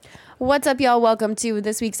What's up, y'all? Welcome to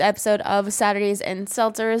this week's episode of Saturdays and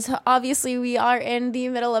Seltzers. Obviously, we are in the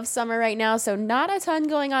middle of summer right now, so not a ton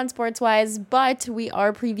going on sports-wise, but we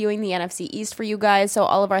are previewing the NFC East for you guys, so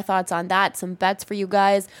all of our thoughts on that, some bets for you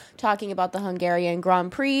guys, talking about the Hungarian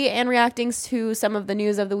Grand Prix, and reacting to some of the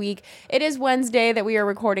news of the week. It is Wednesday that we are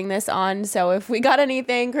recording this on, so if we got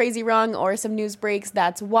anything crazy wrong or some news breaks,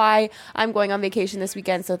 that's why. I'm going on vacation this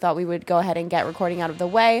weekend, so thought we would go ahead and get recording out of the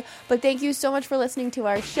way, but thank you so much for listening to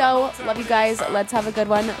our show. Love you guys. Let's have a good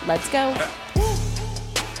one. Let's go.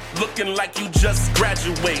 Looking like you just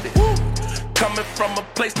graduated. Coming from a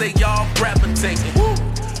place they all gravitating.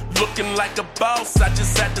 Looking like a boss, I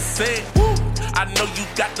just had to say it. I know you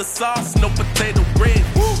got the sauce, no potato bread.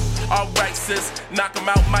 All right, sis, knock him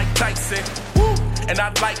out, Mike Tyson. And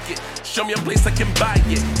I like it. Show me a place I can buy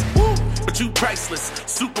it. But you priceless,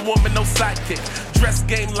 superwoman, no sidekick. Dress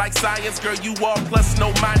game like science, girl, you all plus,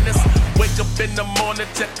 no minus. Wake up in the morning,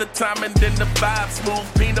 check the time, and then the vibe.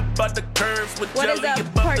 Smooth peanut butter curves with What jelly is up,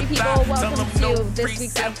 above party the people? thigh. Welcome Tell 'em to no this free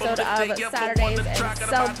week's sample episode if they of ever Saturdays wanna and try, gotta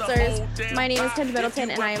buy the whole Seltzers. damn My name is vibe. Kendra Middleton,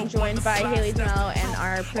 If and I you am ever joined wanna by slide, Haley just Janello and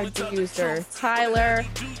our producer, Tyler.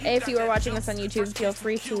 If you are watching us on YouTube, feel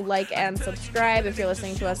free to like and subscribe. If you're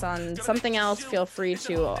listening to us on something else, feel free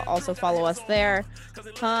to also follow us there.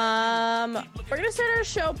 We're going to start our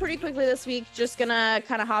show pretty quickly this week. Just going to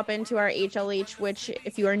kind of hop into our HLH, which,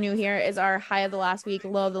 if you are new here, is our high of the last week,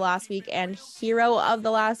 low of the last week, and hero of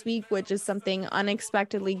the last week, which is something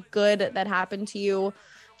unexpectedly good that happened to you.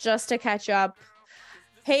 Just to catch up,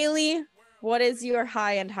 Haley, what is your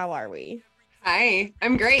high and how are we? Hi,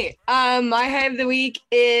 I'm great. My high of the week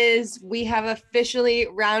is we have officially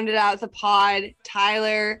rounded out the pod.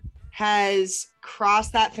 Tyler has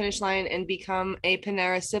crossed that finish line and become a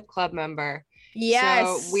Panera Sip Club member.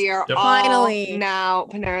 Yes. So we are all Finally now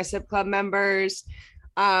Panera Sip Club members.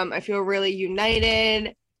 I feel really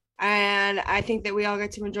united. And I think that we all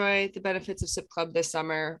get to enjoy the benefits of Sip Club this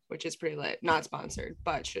summer, which is pretty lit. Not sponsored,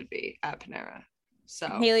 but should be at Panera. So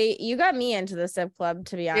Haley, you got me into the Sip Club,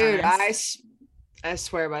 to be honest. Dude, I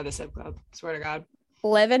swear by the Sip Club. Swear to God.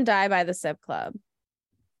 Live and die by the Sip Club.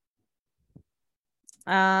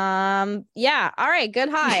 Yeah. All right. Good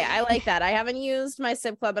high. I like that. I haven't used my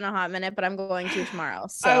Sip Club in a hot minute, but I'm going to tomorrow.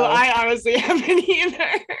 So I honestly haven't either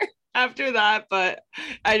after that, but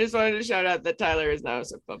I just wanted to shout out that Tyler is now a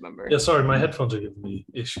Sip Club member. Yeah, sorry, my headphones are giving me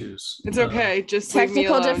issues. It's okay. Just leave me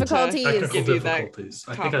technical alone to difficulties. Technical give you that difficulties.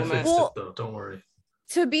 I think I compliment. fixed it though. Don't worry.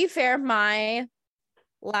 to be fair, my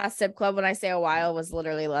last Sip Club, when I say a while, was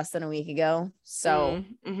literally less than a week ago. So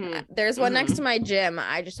there's one next to my gym.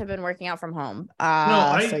 I just have been working out from home.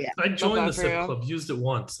 I joined the for Sip you. Club, used it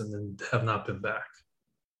once, and then have not been back.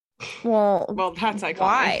 Well, that's iconic.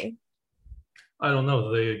 why? I don't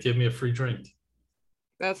know. They gave me a free drink.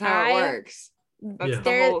 That's how it works. That's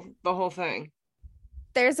Yeah. the whole thing.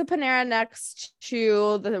 There's a Panera next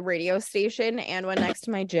to the radio station and one next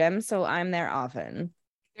to my gym, so I'm there often.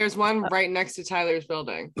 There's one right next to Tyler's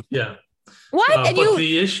building. Yeah. What? And but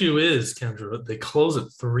the issue is, Kendra, they close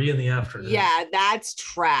at 3 p.m. Yeah, that's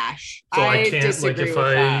trash. So I can't, disagree if with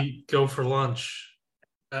I that. go for lunch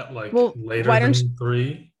at later why than don't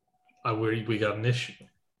 3, we got an issue.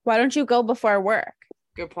 Why don't you go before work?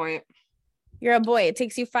 Good point. You're a boy. It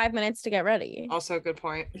takes you 5 minutes to get ready. Also, good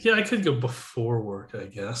point. Yeah, I could go before work, I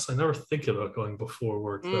guess. I never think about going before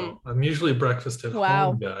work, though. I'm usually a breakfast at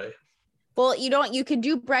home guy. Well, you could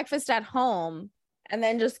do breakfast at home and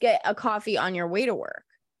then just get a coffee on your way to work.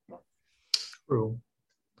 True.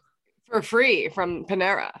 For free from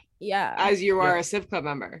Panera. Yeah. As you are a Sip Club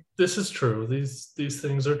member. This is true. These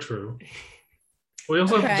things are true. We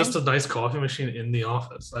also have just a nice coffee machine in the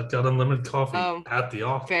office. I've got unlimited coffee at the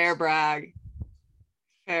office. Fair brag.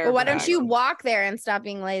 Well, why don't you walk there and stop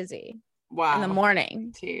being lazy? Wow. In the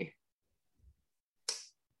morning.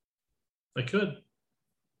 I could.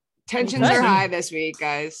 Tensions are high this week,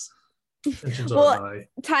 guys. Tensions are high.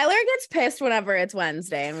 Tyler gets pissed whenever it's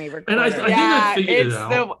Wednesday and we record. And I think I figured it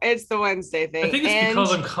out. It's the Wednesday thing. I think it's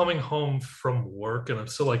because I'm coming home from work and I'm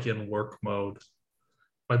still like in work mode.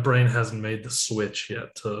 My brain hasn't made the switch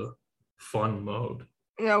yet to fun mode.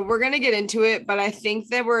 No, we're going to get into it, but I think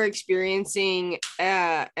that we're experiencing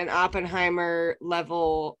an Oppenheimer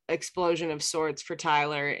level explosion of sorts for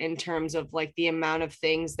Tyler in terms of like the amount of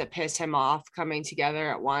things that pissed him off coming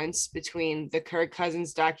together at once between the Kirk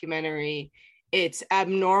Cousins documentary. It's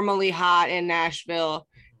abnormally hot in Nashville.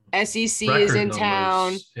 SEC Record is in numbers.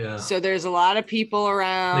 town. Yeah. So there's a lot of people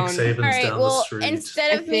around. Nick Saban's All right, down the street.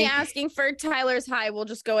 instead of me asking for Tyler's high, we'll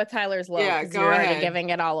just go with Tyler's low. Yeah, go you're ahead. already giving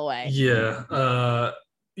it all away. Yeah.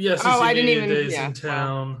 the SEC I didn't Media even. Days Yeah, in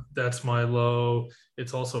town. That's my low.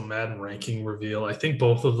 It's also Madden ranking reveal. I think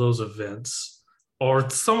both of those events are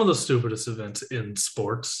some of the stupidest events in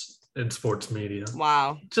sports media.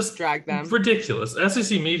 wow. Just Drag them. ridiculous.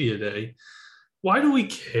 SEC Media Day. Why do we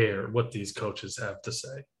care what these coaches have to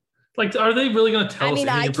say? Like, are they really going to tell us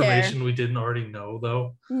any information we didn't already know,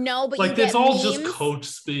 though? No, but like, you get it's all memes. just coach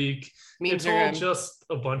speak. Memes It's are all good. just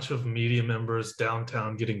a bunch of media members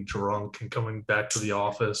downtown getting drunk and coming back to the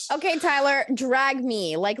office. Okay, Tyler, drag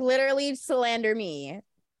me. Like, literally slander me.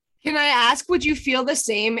 Can I ask, would you feel the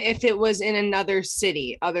same if it was in another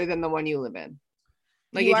city other than the one you live in?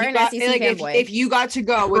 Like, You if are you an got, SEC like, fanboy. if you got to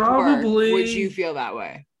go with Probably. work, would you feel that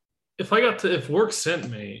way? If work sent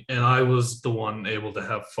me and I was the one able to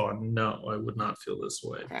have fun, no, I would not feel this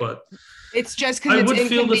way. Okay. But it's just I because it's would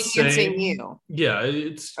feel the inconveniencing same. you. Yeah,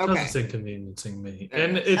 it's because Okay. it's inconveniencing me, There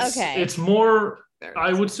and it is. it's Okay. it's more. There it I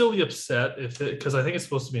is. would still be upset because I think it's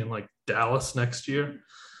supposed to be in like Dallas next year.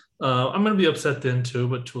 I'm going to be upset then too,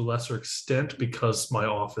 but to a lesser extent because my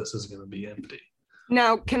office is going to be empty.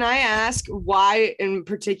 Now, can I ask why, in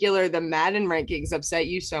particular, the Madden rankings upset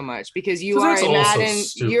you so much? Because you 'Cause are that's a also Madden,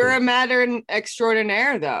 stupid. you're a Madden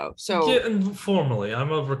extraordinaire, though. So, Yeah, and formally, I'm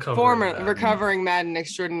a recovering. recovering Madden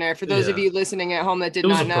extraordinaire. For those of Yeah. you listening at home that did It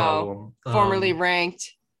was not a know, problem. formerly ranked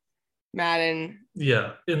Madden.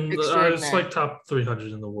 Yeah, it's Extraordinaire. like top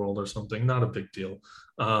 300 in the world or something. Not a big deal.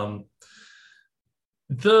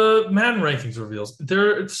 The Madden rankings reveals,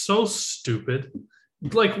 they're so stupid.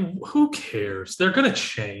 Like, who cares? They're gonna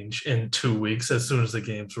change in 2 weeks as soon as the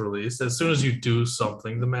game's released. As soon as you do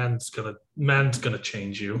something, the Madden's gonna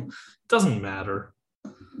change you. Doesn't matter.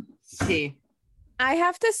 T. I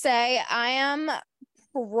have to say, I am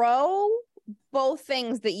pro both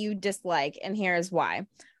things that you dislike, and here's why.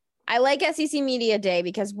 I like SEC Media Day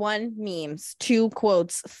because 1, memes, 2,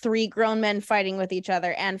 quotes, 3, grown men fighting with each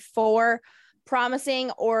other, and 4,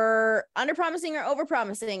 promising or under-promising or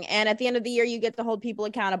over-promising. And at the end of the year, you get to hold people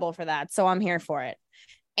accountable for that. So I'm here for it.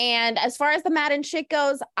 And as far as the Madden shit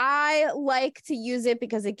goes, I like to use it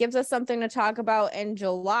because it gives us something to talk about in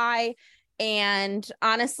July. And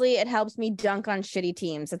honestly, it helps me dunk on shitty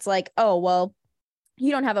teams. It's like, oh, well,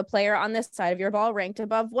 you don't have a player on this side of your ball ranked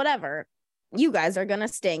above whatever. You guys are going to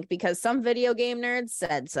stink because some video game nerds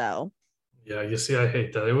said so. Yeah, you see, I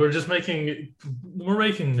hate that. We're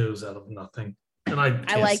making news out of nothing. And I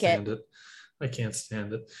can't like stand it. I can't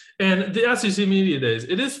stand it. And the SEC Media Days,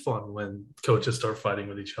 it is fun when coaches start fighting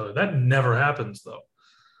with each other. That never happens, though.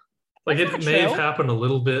 Like, That's it not may have true. happened a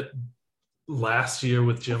little bit last year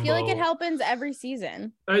with Jimbo. I feel like it happens every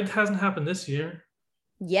season. It hasn't happened this year.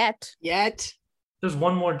 Yet. There's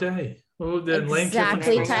one more day. Oh, then Exactly,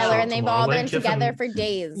 Lane Kiffin's Tyler, out and they've tomorrow. all Lane been Kiffin- together for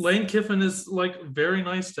days. Lane Kiffin is like very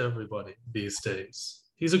nice to everybody these days.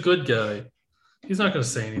 He's a good guy. He's not going to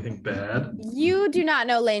say anything bad. You do not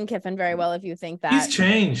know Lane Kiffin very well if you think that. He's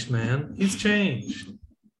changed, man. He's changed.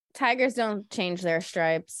 Tigers don't change their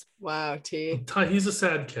stripes. Wow, T. He's a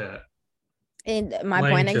sad cat. In my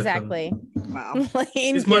Lane point Kiffin. exactly. Wow. Lane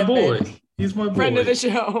He's my boy. Kiffin. He's my boy. Friend of the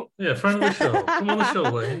show. Yeah, friend of the show. Come on the show,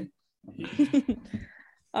 Lane.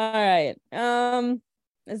 All right.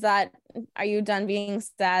 Are you done being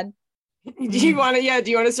sad? Do you want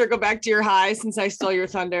to circle back to your high since I stole your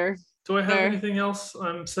thunder? Do I have There. anything else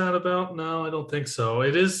I'm sad about? No, I don't think so.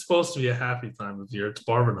 It is supposed to be a happy time of year. It's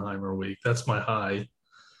Barbenheimer week. That's my high.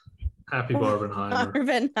 Happy Barbenheimer.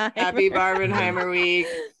 Barbenheimer. Happy Barbenheimer week.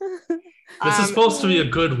 This is supposed to be a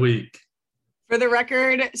good week. For the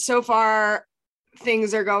record, so far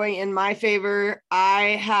things are going in my favor.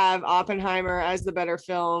 I have Oppenheimer as the better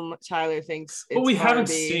film. Tyler thinks it's But we haven't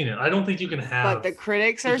Barbie. seen it. I don't think you can have. But the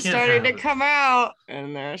critics you are can't starting to have it. come out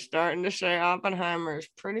and they're starting to say Oppenheimer is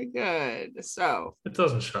pretty good. So It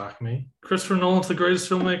doesn't shock me. Christopher Nolan's the greatest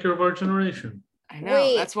filmmaker of our generation. I know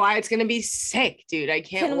Wait. that's why it's gonna be sick, dude. I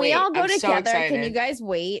can't Can wait. we all go I'm so together? excited. Can you guys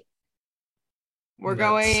wait? We're That's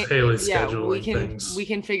going. Haley's Yeah, scheduling we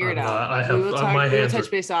can figure it I'm out. not- I have we will talk, my we will hands touch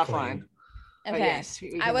are base offline. clean. But Okay. yes,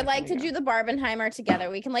 we I can would like to definitely do the Barbenheimer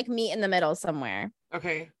together. We can like meet in the middle somewhere. go.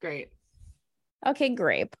 Okay, great. Okay,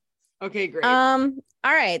 great. Okay, great. All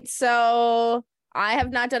right. So I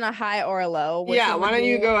have not done a high or a low. Which Yeah, one why would don't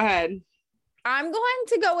you go ahead? I'm going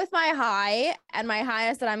to go with my high, and my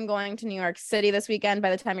high is that I'm going to New York City this weekend.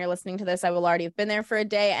 By the time you're listening to this, I will already have been there for a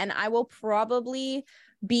day, and I will probably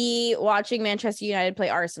be watching Manchester United play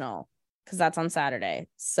Arsenal because that's on Saturday.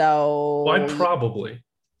 So Why probably?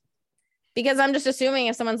 because I'm just assuming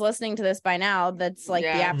if someone's listening to this by now, that's like the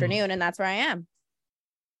Yeah. afternoon, and that's where I am.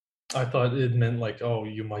 I thought it meant like, oh,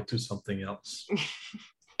 you might do something else.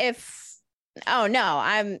 If Oh no,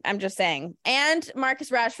 I'm just saying. And Marcus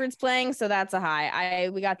Rashford's playing, so that's a high.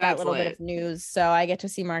 We got that That's little bit lit. of news, so I get to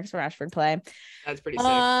see Marcus Rashford play. That's pretty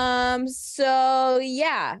sick. So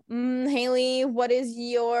yeah, Haley, what is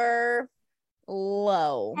your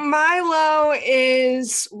low? My low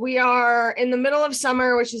is we are in the middle of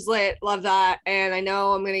summer, which is lit. Love that. And I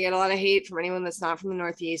know I'm going to get a lot of hate from anyone that's not from the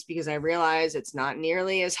Northeast because I realize it's not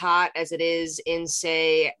nearly as hot as it is in,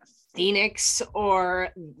 say, Phoenix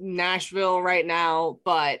or Nashville right now,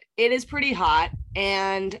 but it is pretty hot.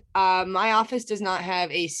 And my office does not have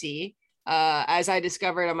AC. As I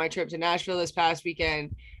discovered on my trip to Nashville this past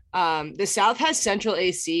weekend, the South has central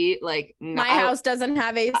AC. Like my house doesn't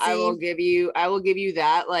have AC. I will give you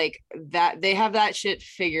that. Like that, they have that shit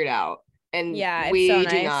figured out. And yeah, we so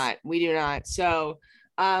do nice. not. We do not. So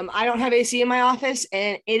I don't have AC in my office,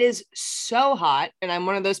 and it is so hot. And I'm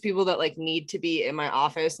one of those people that like need to be in my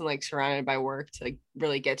office and like surrounded by work to like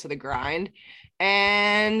really get to the grind.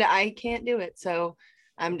 And I can't do it. So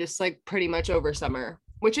I'm just like pretty much over summer,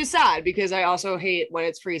 which is sad because I also hate when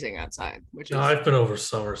it's freezing outside. Which is I've been over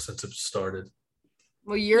summer since it started.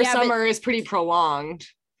 well, your summer is pretty prolonged.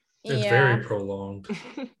 It's very prolonged.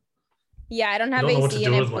 Yeah, I don't have AC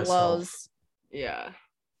and it blows. Yeah.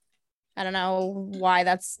 I don't know why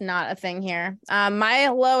that's not a thing here. My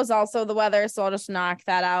low is also the weather, so I'll just knock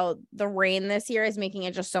that out. The rain this year is making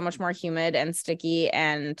it just so much more humid and sticky,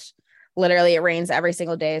 and literally it rains every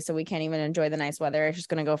single day, so we can't even enjoy the nice weather. It's just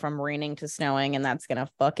gonna go from raining to snowing, and that's gonna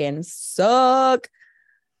fucking suck.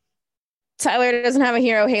 Tyler doesn't have a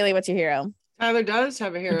hero. Haley, what's your hero? Tyler does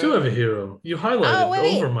have a hero. I do have a hero. You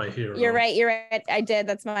highlighted over my hero. You're right. I did.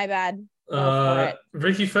 That's my bad.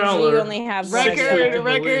 Ricky Fowler. You only have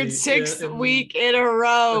record sixth week in a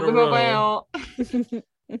row.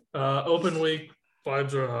 Open week,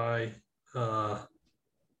 vibes are high.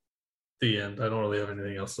 The end. I don't really have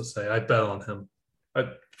anything else to say. I bet on him. I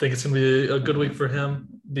think it's gonna be a good week for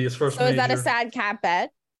him. Be his first. So is that a sad cat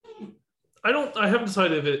bet? I haven't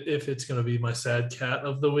decided if it's going to be my sad cat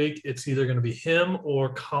of the week. It's either going to be him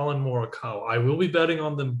or Colin Morikawa. I will be betting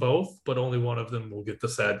on them both, but only one of them will get the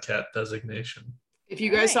sad cat designation. If you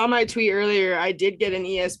guys saw my tweet earlier, I did get an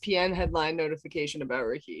ESPN headline notification about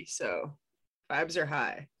Ricky, so vibes are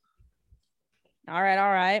high. All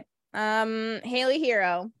right. Haley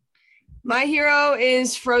hero. My hero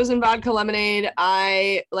is frozen vodka lemonade.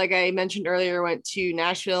 Like I mentioned earlier, went to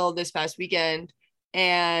Nashville this past weekend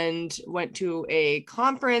and went to a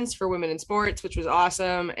conference for women in sports, which was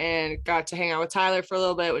awesome, and got to hang out with Tyler for a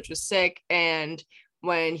little bit, which was sick. And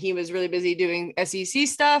when he was really busy doing SEC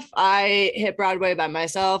stuff, I hit Broadway by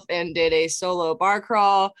myself and did a solo bar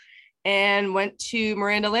crawl and went to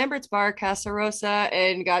Miranda Lambert's bar, Casa Rosa,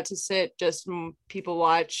 and got to sit, just people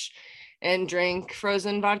watch and drink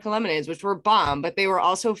frozen vodka lemonades, which were bomb, but they were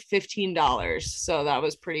also $15. So that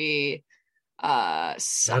was pretty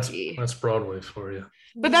sucky. That's Broadway for you.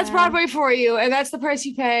 But that's Broadway for you, and that's the price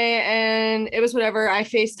you pay. And it was whatever. I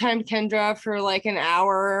FaceTimed Kendra for like an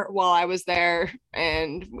hour while I was there,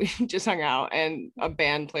 and we just hung out, and a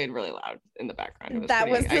band played really loud in the background.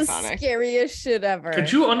 That was the scariest shit ever.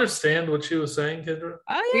 Could you understand what she was saying, Kendra?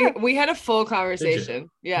 Oh yeah, we had a full conversation.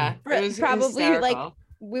 Yeah, it was probably hysterical. like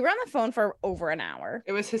we were on the phone for over an hour.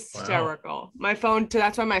 It was hysterical. Wow. My phone,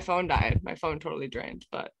 that's why my phone died. My phone totally drained,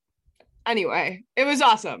 but anyway, it was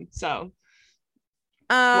awesome. So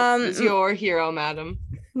what is your hero, madam?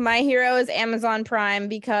 My hero is Amazon Prime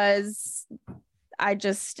because I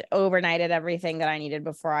just overnighted everything that I needed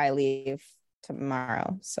before I leave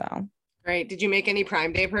tomorrow. So great. Did you make any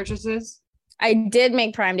Prime Day purchases? I did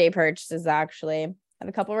make Prime Day purchases, actually. I have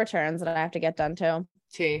a couple returns that I have to get done too.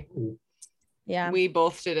 Yeah. We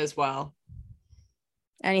both did as well.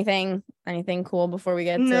 Anything cool before we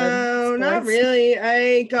get to No, not really.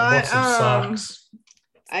 I bought some socks.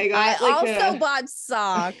 I also bought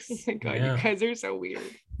socks. Oh my God, you guys are so weird.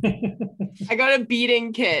 I got a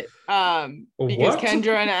beating kit because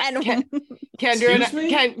Kendra and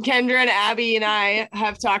Abby and I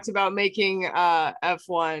have talked about making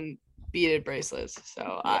F1 beaded bracelets.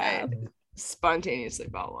 So I spontaneously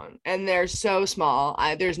bought one, and they're so small.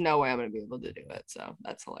 There's no way I'm gonna be able to do it. So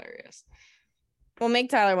that's hilarious. We'll make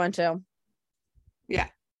Tyler one too. Yeah,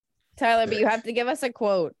 Tyler, but you have to give us a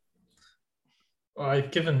quote.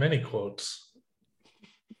 I've given many quotes.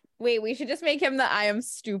 Wait, we should just make him the I am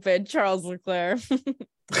stupid Charles Leclerc.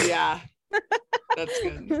 Yeah, that's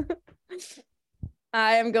good.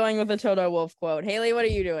 I am going with a Toto Wolff quote. Haley, what are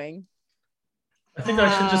you doing? I think I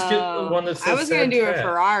should just get one that says I was going to do a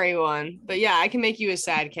Ferrari one, but yeah, I can make you a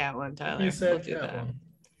sad cat one, Tyler. You said that one.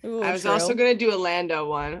 Ooh, I was also going to do a Lando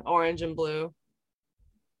one, orange and blue.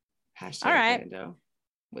 Hashtag all right. Lando.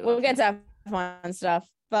 We'll get to F1 stuff.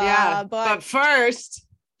 But first,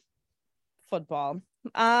 football.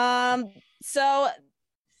 So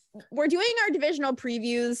we're doing our divisional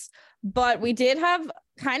previews, but we did have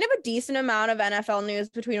kind of a decent amount of NFL news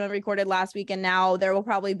between when we recorded last week and now. There will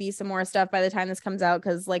probably be some more stuff by the time this comes out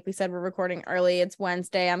because, like we said, we're recording early. It's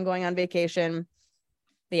Wednesday. I'm going on vacation.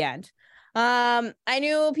 The end. I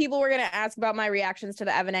knew people were going to ask about my reactions to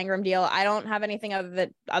the Evan Engram deal. I don't have anything of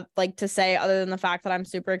it like to say other than the fact that I'm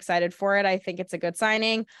super excited for it. I think it's a good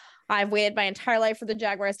signing. I've waited my entire life for the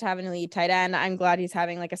Jaguars to have an elite tight end. I'm glad he's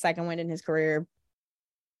having like a second win in his career.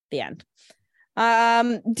 The end.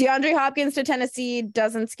 DeAndre Hopkins to Tennessee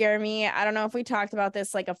doesn't scare me. I don't know if we talked about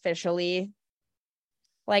this like officially.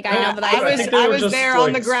 Like I know that I was there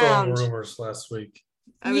on the ground. Rumors last week.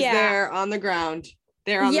 I was there on the ground.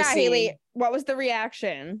 There on the scene. Haley, what was the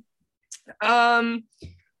reaction?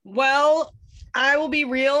 Well, I will be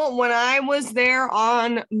real. When I was there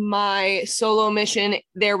on my solo mission,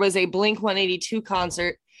 there was a Blink 182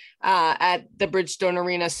 concert at the Bridgestone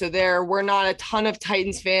Arena. So there were not a ton of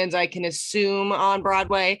Titans fans, I can assume, on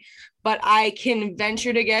Broadway. But I can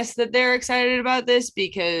venture to guess that they're excited about this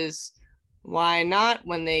because why not?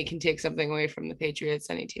 When they can take something away from the Patriots,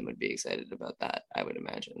 any team would be excited about that, I would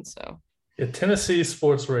imagine. So. Yeah, Tennessee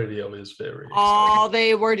sports radio is very exciting. All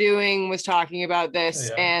they were doing was talking about this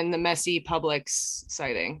and the messy Publix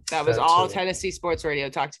sighting. That was all too. Tennessee sports radio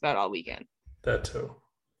talked about all weekend. That too.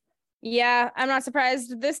 Yeah, I'm not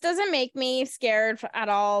surprised. This doesn't make me scared at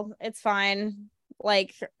all. It's fine.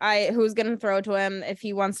 Like, who's gonna throw to him if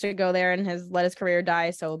he wants to go there and let his career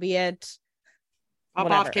die? So be it. Up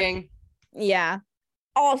off King. Yeah.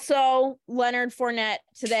 Also, Leonard Fournette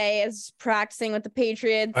today is practicing with the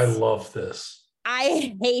Patriots. I love this.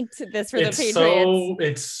 I hate this for the Patriots.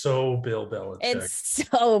 It's so Bill Belichick. It's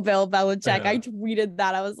so Bill Belichick. Yeah. I tweeted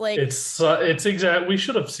that. I was like, it's exact. We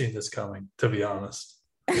should have seen this coming, to be honest.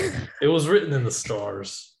 It was written in the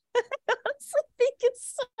stars. I honestly think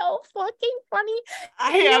it's so fucking funny.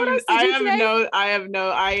 I have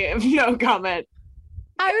no comment.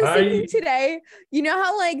 I was thinking today, you know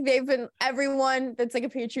how like everyone that's like a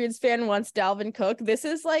Patriots fan wants Dalvin Cook. This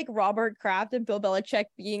is like Robert Kraft and Bill Belichick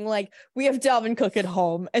being like, we have Dalvin Cook at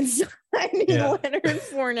home. And so I need Leonard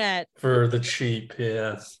Fournette. For the cheap,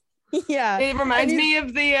 yeah. Yeah. It reminds me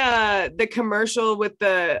of the commercial with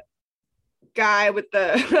the guy with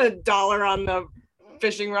the dollar on the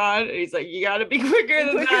fishing rod. He's like, you gotta be quicker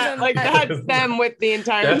than that. Like that's them with the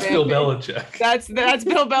entire that's fan Bill base. Belichick. That's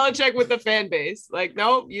Bill Belichick with the fan base. Like,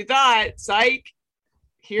 nope, you thought, psych.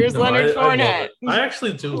 Here's Leonard Fournette. I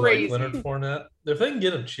actually do like Leonard Fournette. If they can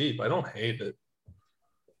get him cheap, I don't hate it.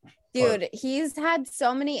 Dude, he's had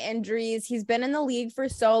so many injuries. He's been in the league for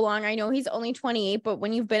so long. I know he's only 28, but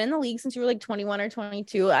when you've been in the league since you were like 21 or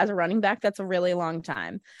 22 as a running back, that's a really long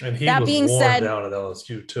time. And he was worn down at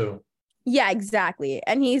LSU too. Yeah, exactly.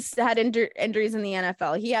 And he's had injuries in the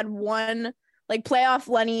NFL. He had one like playoff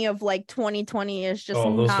Lenny of like 2020 is just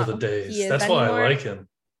those were the days. That's why I like him.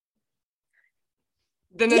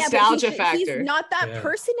 The nostalgia factor. He's not that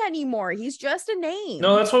person anymore. He's just a name.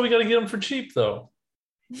 No, that's why we got to get him for cheap though.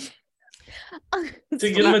 To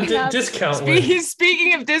get him a discount.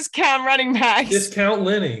 Speaking of discount running backs, discount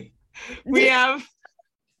Lenny. We have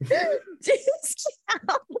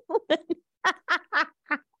discount Lenny.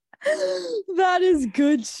 That is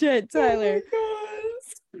good shit, Tyler. Oh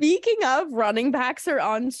Speaking of, running backs are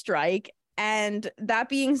on strike. And that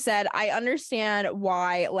being said, I understand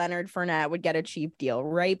why Leonard Fournette would get a cheap deal,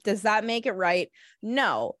 right? Does that make it right?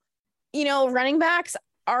 No. You know, running backs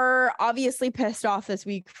are obviously pissed off this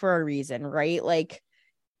week for a reason, right? Like,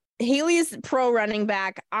 Haley's pro running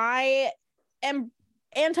back. I am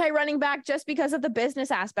anti-running back just because of the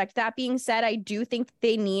business aspect. That being said, I do think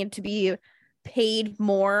they need to be paid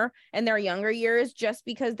more in their younger years just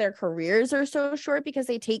because their careers are so short because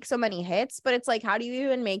they take so many hits. But it's like, how do you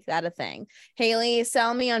even make that a thing? Haley,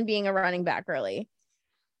 sell me on being a running back early.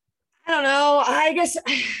 I don't know. I guess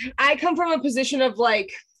I come from a position of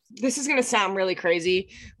like, this is going to sound really crazy,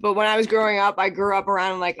 but when I was growing up, I grew up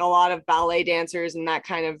around like a lot of ballet dancers and that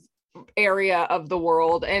kind of area of the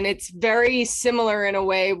world. And it's very similar in a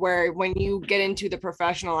way where when you get into the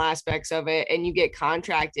professional aspects of it and you get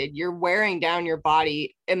contracted, you're wearing down your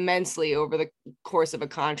body immensely over the course of a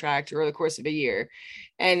contract or the course of a year.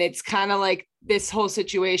 And it's kind of like this whole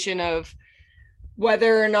situation of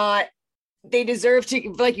whether or not they deserve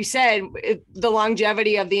to, like you said, the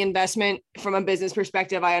longevity of the investment from a business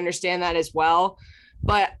perspective. I understand that as well,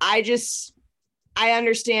 but I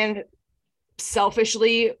understand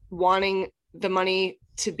selfishly wanting the money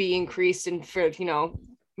to be increased and for,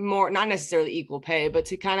 more, not necessarily equal pay, but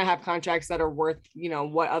to kind of have contracts that are worth,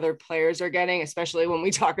 what other players are getting, especially when we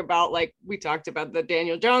talked about the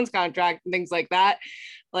Daniel Jones contract and things like that.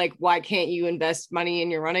 Like, why can't you invest money in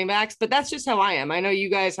your running backs? But that's just how I am. I know you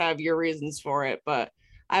guys have your reasons for it, but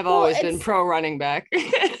I've always been pro running back.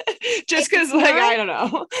 Just because, I don't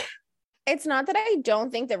know. It's not that I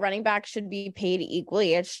don't think that running backs should be paid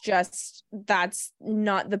equally. It's just that's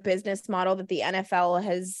not the business model that the NFL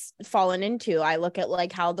has fallen into. I look at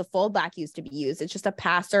like how the fullback used to be used. It's just a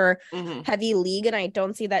passer heavy league, and I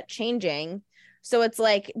don't see that changing. So it's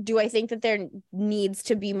like, do I think that there needs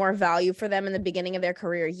to be more value for them in the beginning of their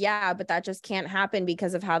career? Yeah, but that just can't happen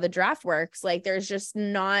because of how the draft works. Like, there's just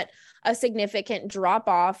not a significant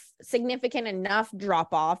enough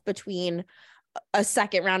drop off between a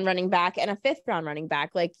second round running back and a fifth round running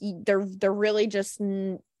back. Like, they're really just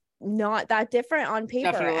not that different on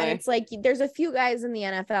paper. Definitely. And it's like, there's a few guys in the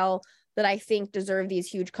NFL that I think deserve these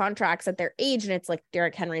huge contracts at their age. And it's like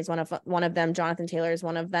Derrick Henry is one of them. Jonathan Taylor is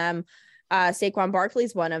one of them. Saquon Barkley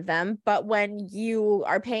is one of them. But when you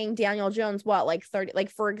are paying Daniel Jones, for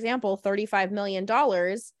example, $35 million,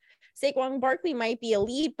 Saquon Barkley might be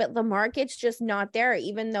elite, but the market's just not there.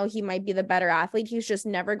 Even though he might be the better athlete, he's just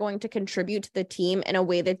never going to contribute to the team in a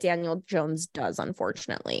way that Daniel Jones does,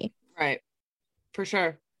 unfortunately. Right. For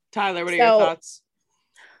sure. Tyler, what are your thoughts?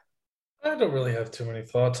 I don't really have too many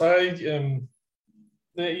thoughts.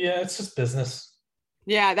 It's just business.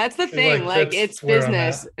 Yeah, that's the thing. Like it's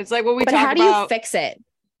business. It's like what we talk about. But how do you fix it?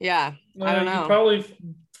 Yeah, I don't know. You probably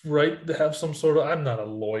have some sort of, I'm not a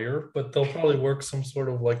lawyer, but they'll probably work some sort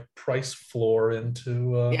of like price floor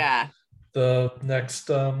into the next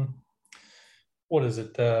what is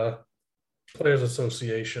it? Players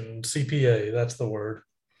Association, CPA, that's the word.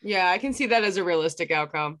 Yeah, I can see that as a realistic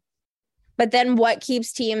outcome. But then what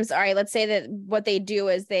keeps teams? All right, let's say that what they do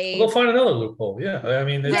is they'll find another loophole. Yeah. I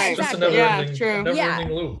mean, it's just a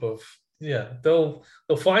never-ending loop of, they'll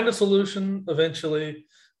find a solution eventually,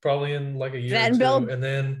 probably in like a year or two, and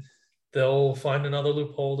then they'll find another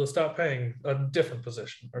loophole to stop paying a different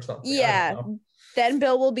position or something. Yeah. Then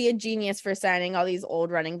Bill will be a genius for signing all these old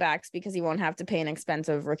running backs because he won't have to pay an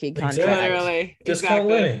expensive rookie contract. Literally. Discount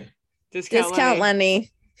Lenny. Discount Lenny.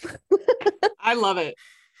 I love it.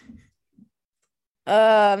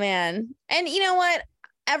 Oh man. And you know what?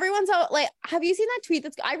 Everyone's out, like, have you seen that tweet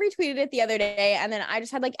I retweeted it the other day, and then I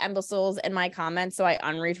just had like imbeciles in my comments, so I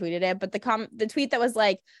unretweeted it. But the tweet that was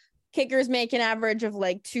like, kickers make an average of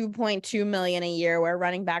like 2.2 million a year, where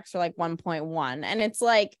running backs are like 1.1. And it's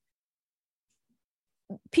like,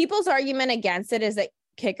 people's argument against it is that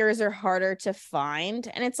kickers are harder to find.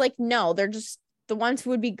 And it's like, no, they're just the ones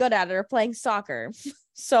who would be good at it are playing soccer.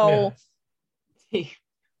 So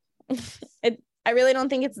I really don't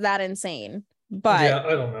think it's that insane, but yeah,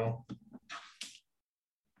 I don't know.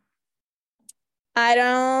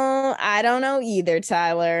 I don't know either,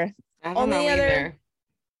 Tyler. I don't know either.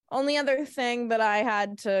 Only other thing that I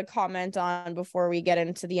had to comment on before we get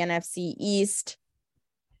into the NFC East,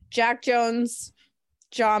 Jack Jones,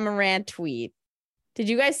 John Morant tweet. Did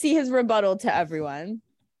you guys see his rebuttal to everyone?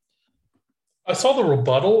 I saw the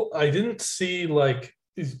rebuttal. I didn't see, like,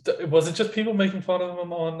 was it just people making fun of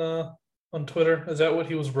him on Twitter? Is that what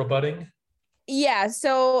he was rebutting? Yeah.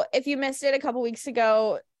 So if you missed it a couple weeks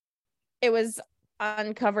ago, it was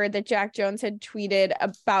uncovered that Jack Jones had tweeted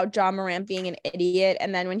about John Morant being an idiot.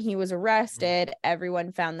 And then when he was arrested,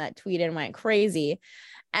 everyone found that tweet and went crazy.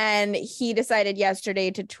 And he decided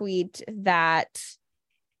yesterday to tweet that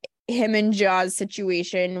him and Ja's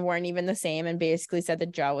situation weren't even the same, and basically said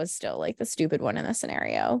that Ja was still like the stupid one in the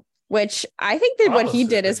scenario, which I think that what he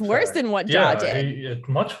did is worse than what Ja did.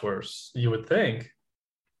 Much worse, you would think.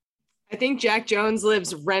 I think Jack Jones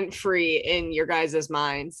lives rent-free in your guys'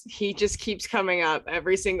 minds. He just keeps coming up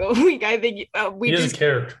every single week. I think we just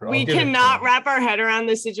character. We cannot wrap our head around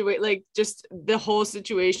this situation, like just the whole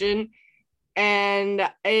situation. And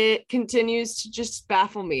it continues to just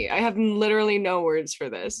baffle me. I have literally no words for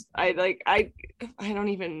this. I don't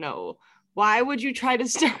even know. Why would you try to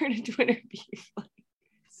start a Twitter beef?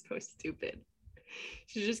 So stupid.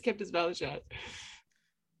 She just kept his mouth shut.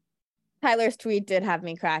 Tyler's tweet did have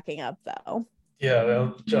me cracking up, though.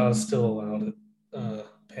 Yeah, Ja's still allowed at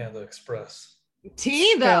Panda Express.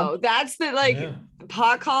 Though, that's the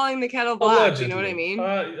pot calling the kettle black. Allegedly. You know what I mean?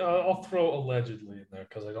 I'll throw allegedly in there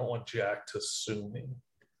because I don't want Jack to sue me.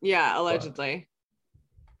 Yeah, allegedly.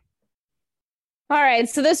 All right,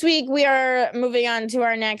 so this week we are moving on to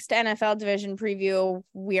our next NFL division preview.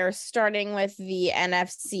 We are starting with the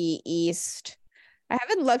NFC East. I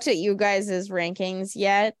haven't looked at you guys' rankings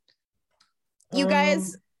yet. You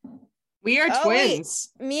guys, We are twins.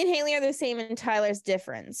 Wait. Me and Haley are the same and Tyler's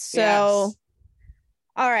different. So, Yes.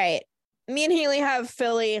 All right. Me and Haley have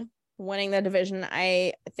Philly winning the division.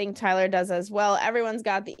 I think Tyler does as well. Everyone's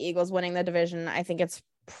got the Eagles winning the division. I think it's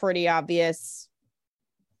pretty obvious.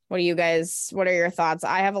 What are your thoughts?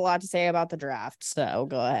 I have a lot to say about the draft, so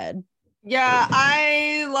go ahead. Yeah,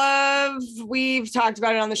 we've talked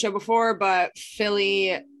about it on the show before, but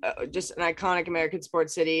Philly, just an iconic American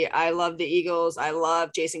sports city. I love the Eagles. I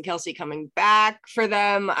love Jason Kelce coming back for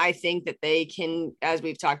them. I think that they can, as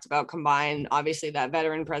we've talked about, combine obviously that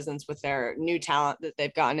veteran presence with their new talent that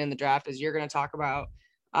they've gotten in the draft, as you're going to talk about.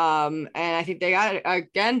 And I think they got,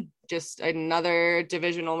 again, just another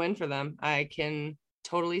divisional win for them. I can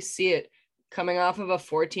totally see it coming off of a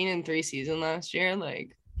 14-3 season last year.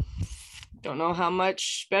 Like, don't know how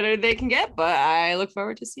much better they can get, but I look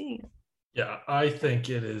forward to seeing it. Yeah, I think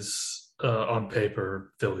it is on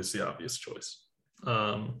paper, Philly's the obvious choice.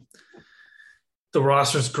 The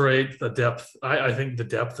roster's great. The depth, I think the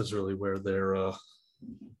depth is really where they're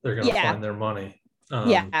going to find their money.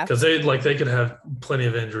 Because they could have plenty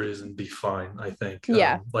of injuries and be fine, I think.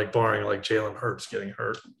 Like barring like Jalen Hurts getting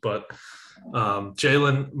hurt, but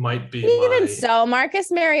Jalen might be even so. Marcus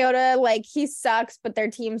Mariota, like, he sucks, but their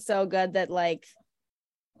team's so good that like,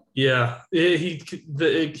 he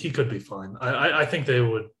could be fine. I think they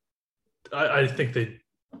would. I think they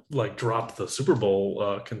like drop the Super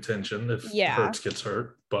Bowl contention if Hurts gets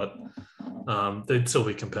hurt, but they'd still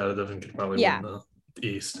be competitive and could probably win the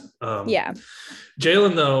East.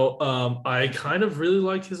 Jalen though, I kind of really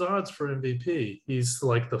like his odds for MVP. He's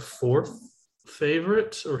like the fourth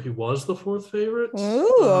favorite, or he was the fourth favorite.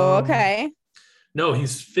 Ooh, okay. No,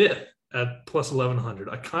 he's fifth at plus 1100.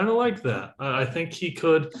 I kind of like that. I think he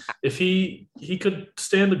could, if he could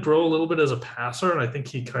stand to grow a little bit as a passer, and I think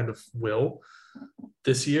he kind of will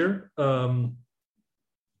this year. But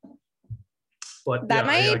that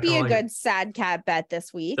might be a good sad cat bet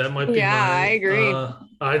this week. That might be. I agree.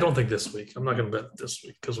 I don't think this week. I'm not going to bet this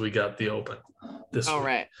week because we got the Open this week. All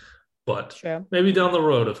right. But maybe down the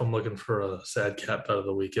road, if I'm looking for a sad cat bet of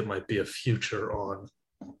the week, it might be a future on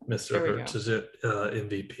Mr. Hurts as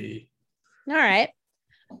MVP. All right.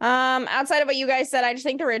 Outside of what you guys said, I just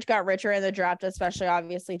think the rich got richer in the draft, especially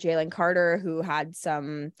obviously Jalen Carter, who had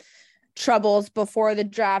some troubles before the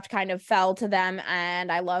draft, kind of fell to them.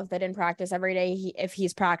 And I love that in practice every day, if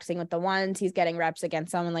he's practicing with the ones, he's getting reps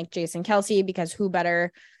against someone like Jason Kelce, because who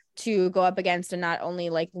better to go up against and not only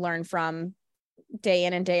like learn from day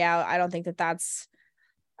in and day out. I don't think that that's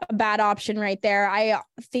a bad option right there. I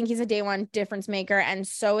think he's a day one difference maker, and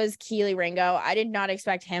so is Keely Ringo. I did not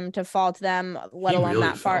expect him to fall to them, let alone really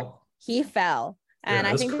that far. He fell. And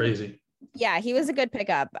I think crazy. He was a good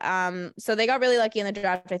pickup. So they got really lucky in the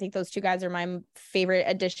draft. I think those two guys are my favorite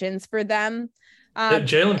additions for them.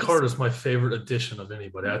 Jalen Carter is my favorite addition of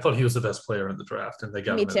anybody. I thought he was the best player in the draft, and they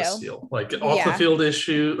got him at a steal. Like off the field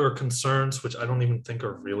issue or concerns, which I don't even think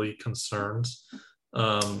are really concerns.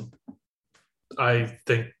 I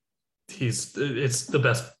think it's the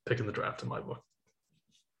best pick in the draft in my book.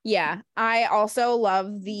 Yeah, I also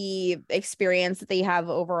love the experience that they have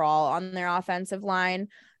overall on their offensive line.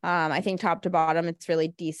 I think top to bottom, it's really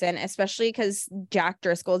decent, especially because Jack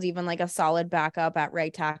Driscoll's even like a solid backup at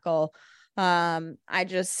right tackle. I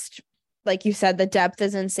just, like you said, the depth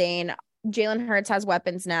is insane. Jalen Hurts has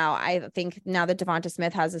weapons now. I think now that Devonta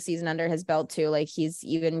Smith has a season under his belt too, like he's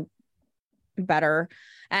even better.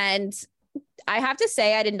 And I have to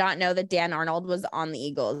say, I did not know that Dan Arnold was on the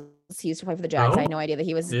Eagles. He used to play for the Jags. I had no idea that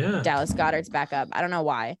he was Dallas Goedert's backup. I don't know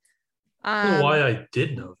why. I don't know why I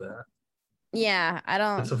did know that. Yeah, I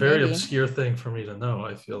don't. It's a very obscure thing for me to know,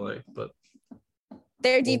 I feel like, but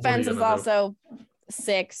their defense is also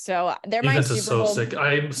sick. So they're my defense is so sick.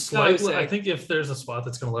 I'm slightly. I think if there's a spot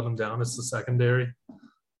that's going to let them down, it's the secondary.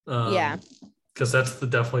 Because that's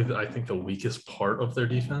definitely I think the weakest part of their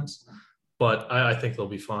defense. But I think they'll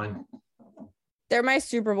be fine. They're my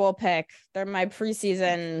Super Bowl pick. They're my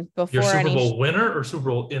preseason before your Super Bowl winner or Super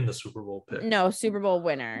Bowl in the Super Bowl pick? No, Super Bowl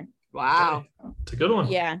winner. Wow. Okay. It's a good one.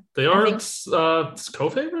 Yeah. They are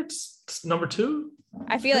co-favorites. It's number 2.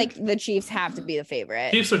 I feel like the Chiefs have to be the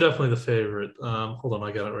favorite. Chiefs are definitely the favorite. Hold on,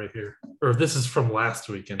 I got it right here. Or this is from last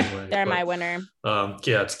week anyway. They're my winner.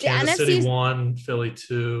 It's Kansas City 1, Philly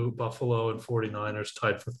 2, Buffalo and 49ers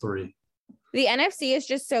tied for 3. The NFC is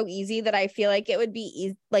just so easy that I feel like it would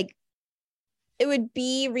be it would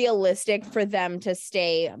be realistic for them to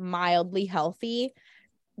stay mildly healthy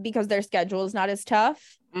because their schedule is not as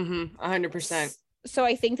tough. 100%. So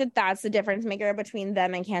I think that that's the difference maker between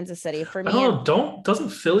them and Kansas City for me. Doesn't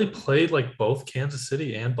Philly play like both Kansas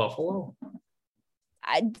City and Buffalo?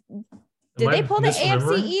 Am Did they pull the AFC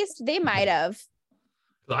misremembering? East? They might have.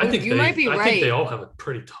 I think you might be I right. think they all have a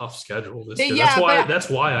pretty tough schedule this year. Yeah, That's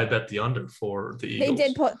why I bet the under for the Eagles.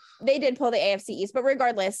 They did pull the AFC East, but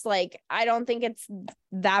regardless, like I don't think it's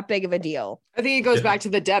that big of a deal. I think it goes back to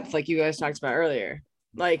the depth, like you guys talked about earlier.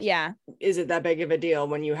 Like, yeah, is it that big of a deal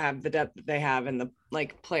when you have the depth that they have and the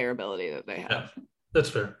like player ability that they have? Yeah, that's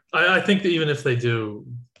fair. I think that even if they do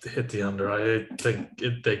hit the under, I think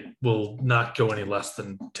they will not go any less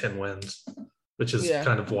than 10 wins, which is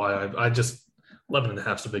kind of why I just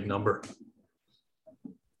 11.5 is a big number.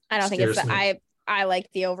 I don't think it's I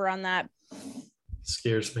like the over on that.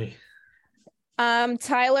 Scares me.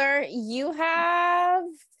 Tyler, you have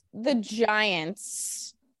the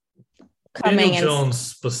Giants coming. Daniel Jones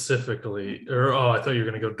specifically, I thought you were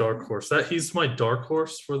going to go dark horse. He's my dark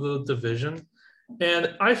horse for the division,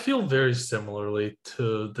 and I feel very similarly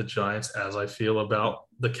to the Giants as I feel about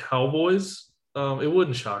the Cowboys. It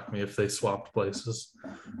wouldn't shock me if they swapped places.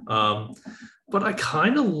 But I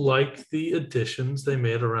kind of like the additions they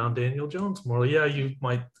made around Daniel Jones more. Yeah,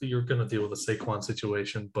 you're going to deal with a Saquon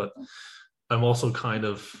situation, but I'm also kind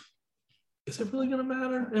of, is it really going to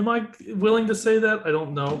matter? Am I willing to say that? I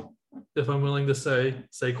don't know if I'm willing to say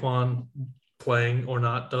Saquon playing or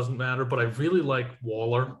not doesn't matter, but I really like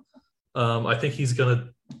Waller. I think he's going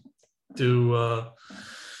to do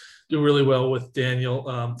really well with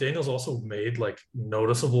Daniel. Daniel's also made like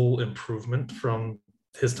noticeable improvement from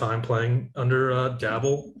his time playing under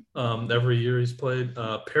Dabble. Every year he's played.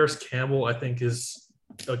 Paris Campbell, I think, is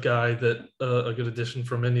a guy that a good addition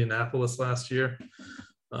from Indianapolis last year.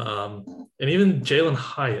 And even Jalen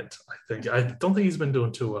Hyatt, I don't think he's been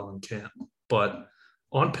doing too well in camp, but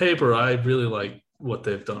on paper, I really like what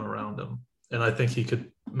they've done around him. And I think he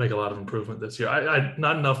could make a lot of improvement this year. I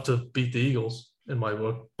not enough to beat the Eagles in my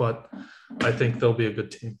book, but I think they'll be a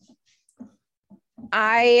good team.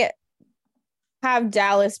 I have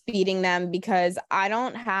Dallas beating them because I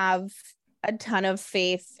don't have a ton of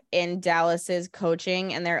faith in Dallas's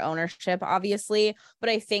coaching and their ownership, obviously, but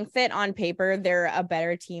I think that on paper, they're a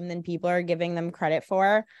better team than people are giving them credit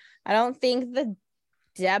for. I don't think the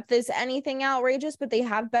depth is anything outrageous, but they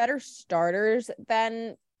have better starters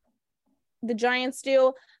than the Giants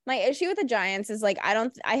do. My issue with the Giants is like,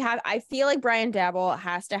 I feel like Brian Dabble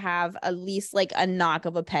has to have at least like a knock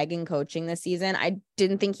of a peg in coaching this season. I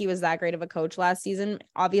didn't think he was that great of a coach last season.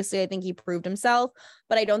 Obviously, I think he proved himself,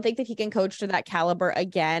 but I don't think that he can coach to that caliber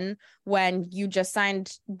again when you just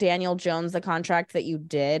signed Daniel Jones, the contract that you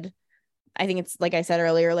did. I think it's, like I said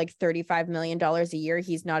earlier, like $35 million a year.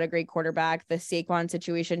 He's not a great quarterback. The Saquon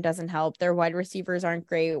situation doesn't help. Their wide receivers aren't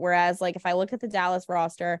great. Whereas like if I look at the Dallas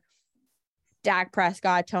roster, Dak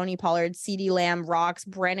Prescott, Tony Pollard, CeeDee Lamb rocks,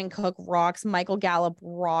 Brandon Cook rocks, Michael Gallup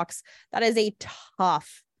rocks. That is a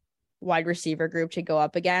tough wide receiver group to go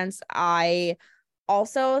up against. I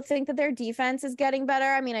also think that their defense is getting better.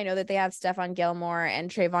 I mean, I know that they have Stephon Gilmore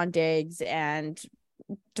and Trayvon Diggs and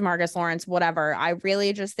DeMarcus Lawrence, whatever. I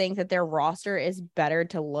really just think that their roster is better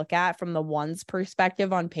to look at from the one's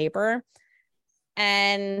perspective on paper.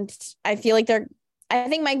 And I feel like I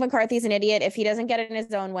think Mike McCarthy's an idiot if he doesn't get it in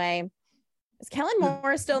his own way. Is Kellen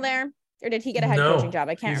Moore still there? Or did he get a head coaching job?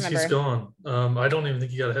 I can't remember. He's gone. I don't even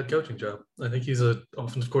think he got a head coaching job. I think he's an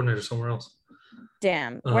offensive coordinator somewhere else.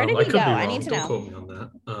 Damn. Where did he go? I need to know. Don't quote me on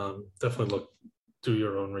that. Definitely do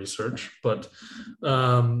your own research. But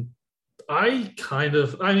I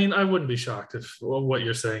wouldn't be shocked if what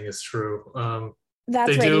you're saying is true.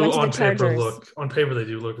 That's right. He went to the Chargers. On paper, they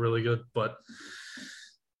do look really good. But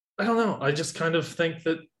I don't know. I just kind of think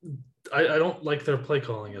that I don't like their play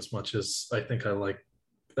calling as much as I think I like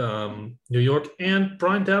New York, and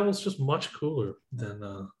Brian Dabble's just much cooler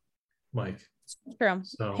than Mike. True.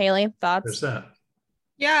 So, Haley, thoughts? There's that.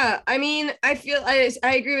 Yeah, I mean, I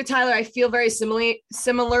agree with Tyler. I feel very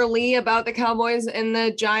similarly about the Cowboys and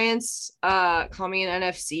the Giants. Call me an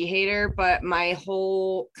NFC hater, but my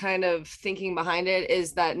whole kind of thinking behind it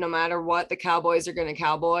is that no matter what, the Cowboys are going to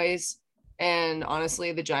Cowboys. And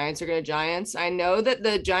honestly, the Giants are going to Giants. I know that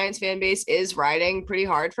the Giants fan base is riding pretty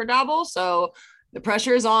hard for Dabble. So the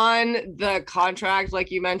pressure's on the contract, like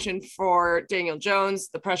you mentioned, for Daniel Jones.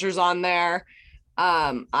 The pressure's on there.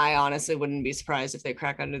 I honestly wouldn't be surprised if they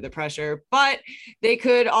crack under the pressure, but they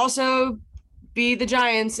could also be the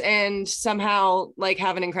Giants and somehow like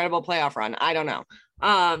have an incredible playoff run. I don't know.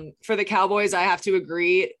 For the Cowboys, I have to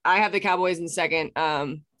agree. I have the Cowboys in second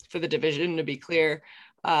for the division, to be clear.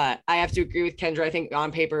 I have to agree with Kendra. I think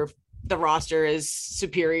on paper, the roster is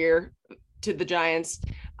superior to the Giants.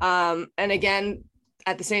 And again,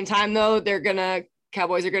 at the same time, though, they're going to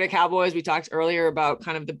Cowboys are good at Cowboys. We talked earlier about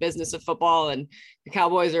kind of the business of football, and the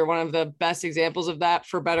Cowboys are one of the best examples of that,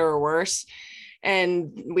 for better or worse.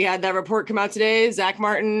 And we had that report come out today. Zach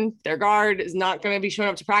Martin, their guard, is not going to be showing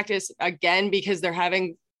up to practice again because they're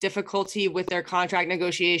having difficulty with their contract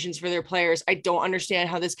negotiations for their players. I don't understand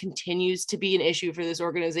how this continues to be an issue for this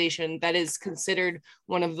organization that is considered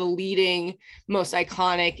one of the leading, most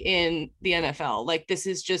iconic in the NFL. Like, this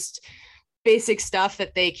is just basic stuff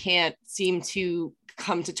that they can't seem to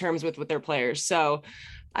come to terms with their players. So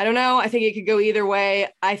I don't know. I think it could go either way.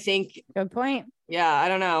 I think. Good point. Yeah, I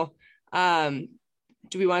don't know.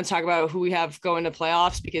 Do we want to talk about who we have going to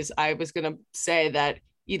playoffs? Because I was going to say that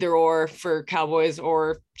either or for Cowboys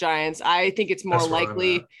or Giants. I think it's more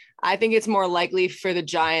likely. I think it's more likely for the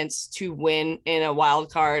Giants to win in a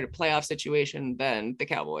wild card playoff situation than the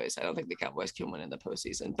Cowboys. I don't think the Cowboys can win in the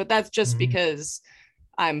postseason, but that's just because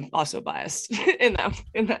I'm also biased in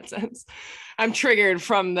that sense. I'm triggered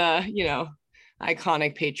from the,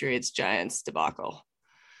 iconic Patriots Giants debacle.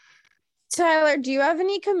 Tyler, do you have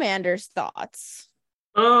any Commanders thoughts?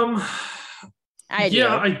 I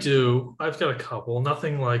do. I've got a couple.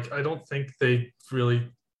 Nothing I don't think they really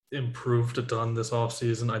improved a ton this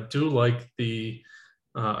offseason. I do like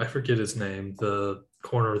I forget his name, the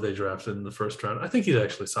corner they drafted in the first round. I think he's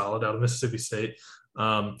actually solid out of Mississippi State.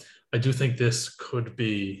 I do think this could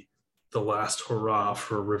be the last hurrah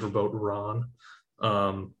for Riverboat Ron.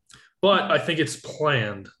 But I think it's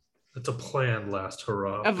planned. It's a planned last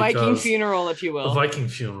hurrah. A Viking funeral, if you will. A Viking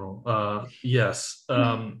funeral. Yes.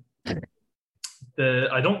 I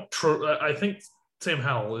think Sam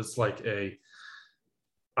Howell is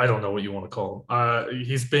I don't know what you want to call him.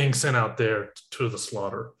 He's being sent out there to the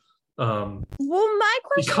slaughter. Well, my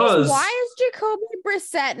question is, why is Jacoby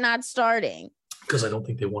Brissett not starting? Because I don't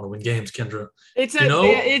think they want to win games, Kendra.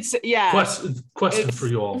 Question for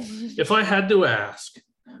you all. If I had to ask,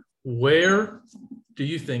 where do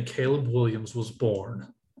you think Caleb Williams was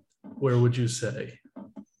born? Where would you say?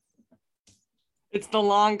 It's the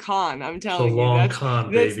long con. I'm telling you. The long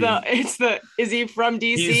con, baby. Is he from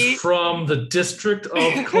DC? He's from the District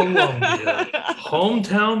of Columbia.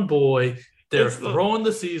 Hometown boy. They're throwing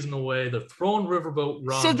the season away. They're throwing Riverboat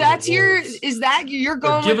Ron. So you're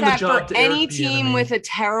going with that for any team with a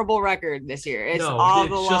terrible record this year? It's all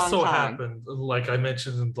the long con. It just so happened, like I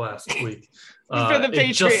mentioned last week. For the Patriots.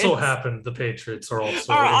 It just so happened the Patriots are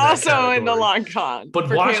also in the long con. But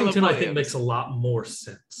Washington, I think, makes a lot more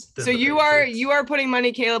sense. So you are putting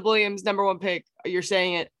money Caleb Williams, number one pick. You're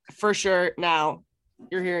saying it for sure now.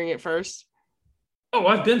 You're hearing it first. Oh,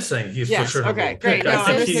 I've been saying he's for sure. Okay, great.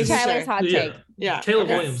 This is Tyler's hot take. Yeah. Caleb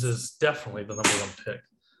Williams is definitely the number one pick.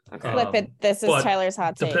 Okay. Flip it. This is Tyler's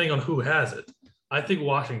hot take. Depending on who has it, I think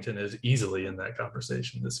Washington is easily in that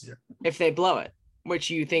conversation this year. If they blow it, which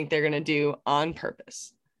you think they're going to do on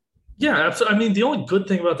purpose. Yeah, absolutely. I mean, the only good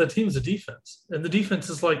thing about that team is the defense. And the defense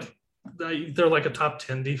is they're like a top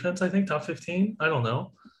 10 defense, I think, top 15. I don't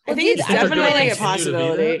know. I think it's definitely a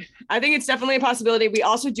possibility. I think it's definitely a possibility. We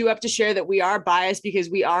also do have to share that we are biased because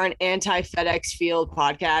we are an anti-FedEx Field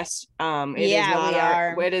podcast.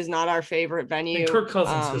 It is not our favorite venue. And Kirk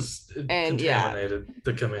Cousins has contaminated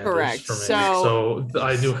the Commanders for me. So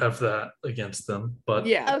I do have that against them. But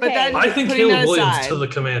but then I think Caleb Williams to the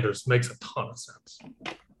Commanders makes a ton of sense.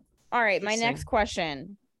 All right, my next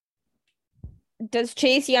question. Does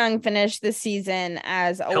Chase Young finish the season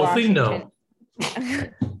as a healthy? No.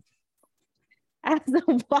 As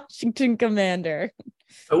a Washington Commander?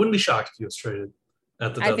 I wouldn't be shocked if he was traded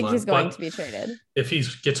at the deadline. I think he's going to be traded. If he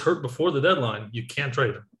gets hurt before the deadline, you can't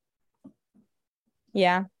trade him.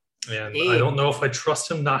 Yeah. And I don't know if I trust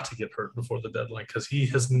him not to get hurt before the deadline because he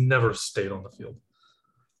has never stayed on the field.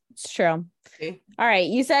 It's true. All right.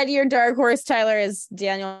 You said your dark horse, Tyler, is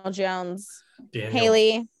Daniel Jones.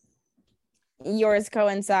 Haley, yours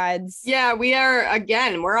coincides. Yeah, we are.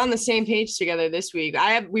 Again, we're on the same page together this week.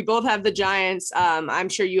 We both have the Giants. I'm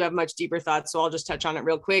sure you have much deeper thoughts, so I'll just touch on it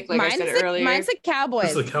real quick. Like I said earlier, mine's the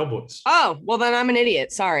Cowboys. It's the Cowboys. Oh, well then I'm an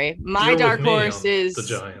idiot. Sorry. My dark horse is the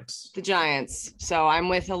Giants. The Giants. So I'm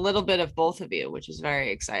with a little bit of both of you, which is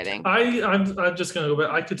very exciting. I'm just gonna go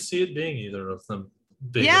back. I could see it being either of them.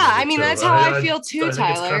 I mean, that's how I feel too,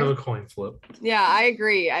 Tyler. It's kind of a coin flip. Yeah, I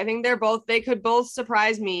agree. I think they could both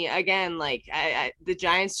surprise me again. Like the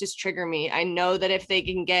Giants just trigger me. I know that if they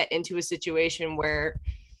can get into a situation where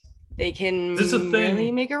they can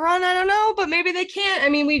really make a run, I don't know, but maybe they can't. I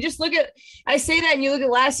mean, I say that and you look at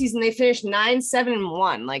last season, they finished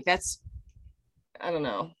 9-7-1. Like I don't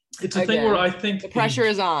know. It's a thing where I think the pressure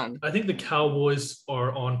is on. I think the Cowboys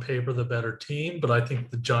are on paper the better team, but I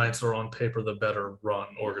think the Giants are on paper the better run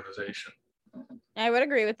organization. I would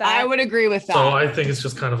agree with that. I would agree with that. So I think it's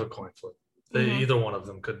just kind of a coin flip. Mhm. Either one of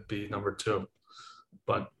them could be number 2,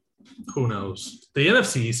 but who knows? The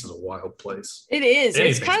NFC East is a wild place. It is. It's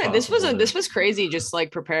Anything's kind of possible, this was crazy. Just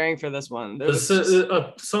like preparing for this one.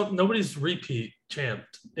 Nobody's repeat champ.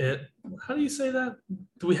 How do you say that?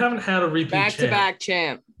 We haven't had a repeat back-to-back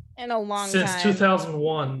champ in a long since time.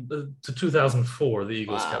 2001 to 2004. The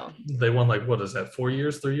Eagles they won like what is that? 3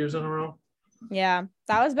 years in a row. Yeah,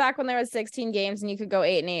 that was back when there was 16 games and you could go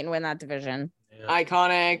 8-8 and win that division. Yeah.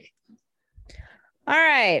 Iconic. All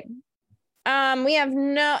right. We have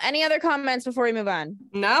any other comments before we move on?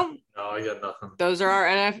 No, I got nothing. those are our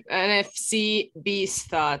NFC Beast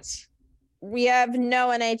thoughts. We have no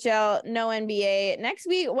NHL, no NBA. Next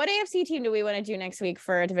week, what AFC team do we want to do next week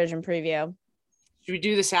for a division preview? Should we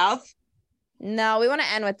do the South? No, we want to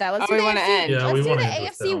end with that. Let's do we the want to AFC. end. Yeah, Let's we do wanna the end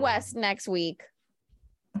with AFC that. West next week.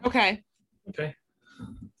 Okay. Okay.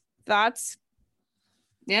 Thoughts?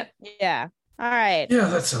 Yep. Yeah. All right. Yeah,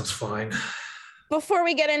 that sounds fine. Before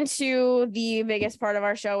we get into the biggest part of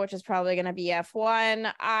our show, which is probably going to be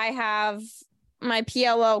F1, I have my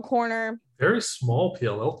PLL corner. Very small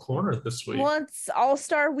PLL corner this week. Well, it's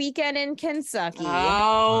All-Star Weekend in Kentucky.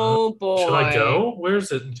 Oh boy. Should I go? Where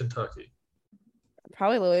is it in Kentucky?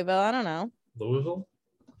 Probably Louisville. I don't know. Louisville?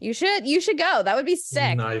 You should go. That would be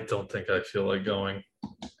sick. I don't think I feel like going.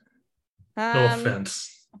 No Um,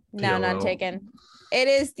 offense. No, none PLL. taken. It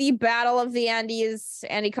is the Battle of the Andes.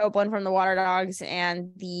 Andy Copeland from the Water Dogs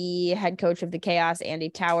and the head coach of the Chaos, Andy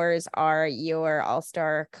Towers, are your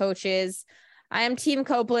all-star coaches. I am Team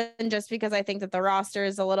Copeland just because I think that the roster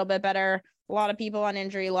is a little bit better. A lot of people on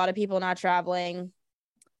injury, a lot of people not traveling.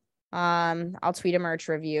 I'll tweet a merch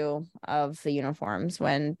review of the uniforms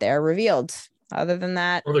when they're revealed. Other than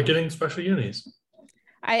that, Or they're getting special unis.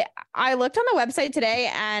 I looked on the website today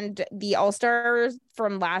and the All-Stars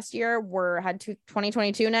from last year had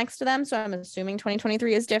 2022 next to them. So I'm assuming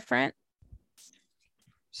 2023 is different.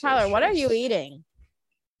 Tyler, what are you eating?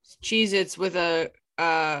 Cheez-Its with a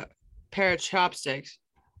pair of chopsticks.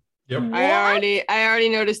 Yep. What? I already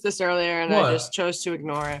noticed this earlier and What? I just chose to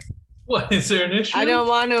ignore it. What? Is there an issue? I don't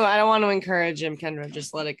want to encourage him, Kendra.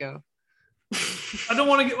 Just let it go. I don't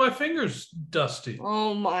want to get my fingers dusty.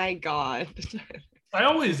 Oh my god. I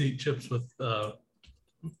always eat chips with I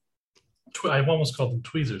almost called them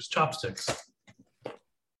tweezers, chopsticks.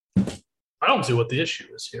 I don't see what the issue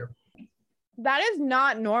is here. That is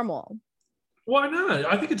not normal. Why not?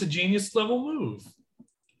 I think it's a genius level move.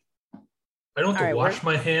 I don't have All to right, wash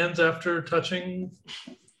my hands after touching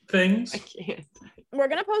things. I can't. We're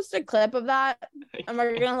going to post a clip of that and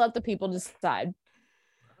we're going to let the people decide.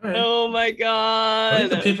 All right. Oh my I god. think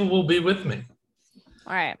the people will be with me.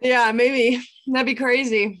 All right. Yeah, maybe. That'd be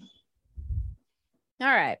crazy. All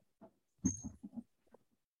right.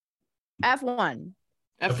 F1,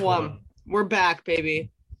 F1. We're back,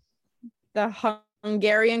 baby. the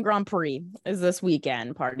Hungarian Grand Prix is this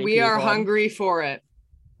weekend. Party. We are people. hungry for it.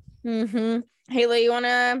 Mm-hmm. Haley, you want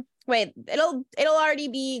to wait? It'll already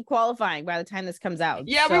be qualifying by the time this comes out.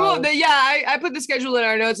 Yeah, we will. I put the schedule in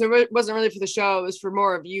our notes. It wasn't really for the show. It was for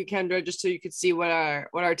more of you, Kendra, just so you could see what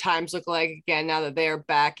our times look like. Again, now that they are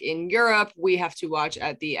back in Europe, we have to watch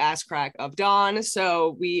at the ass crack of dawn.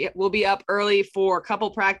 So we will be up early for a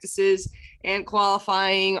couple practices and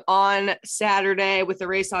qualifying on Saturday with the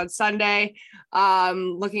race on Sunday.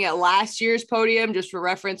 Looking at last year's podium, just for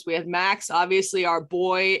reference, we had Max, obviously our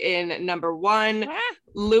boy, in number 1.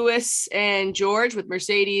 Lewis and George with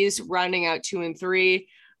Mercedes rounding out 2 and 3.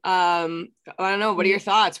 I don't know. What are your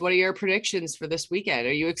thoughts? What are your predictions for this weekend?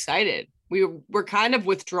 Are you excited? We were kind of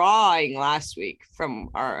withdrawing last week from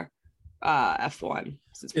our F1.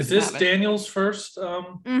 Is this Daniel's first This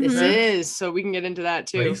Mhm. is, so we can get into that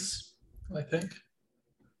too. race? I think.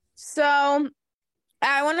 So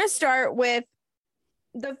I want to start with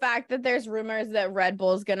the fact that there's rumors that Red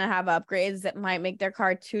Bull's going to have upgrades that might make their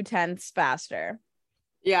car 0.2 faster.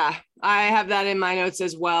 Yeah, I have that in my notes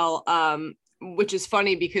as well, which is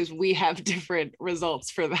funny because we have different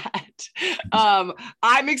results for that.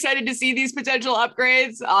 I'm excited to see these potential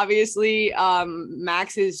upgrades. Obviously,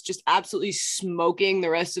 Max is just absolutely smoking the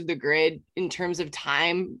rest of the grid in terms of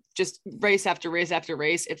time, just race after race after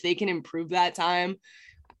race. If they can improve that time,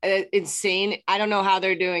 insane. I don't know how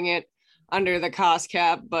they're doing it under the cost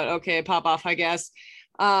cap, but okay, pop off, I guess.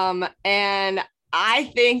 And I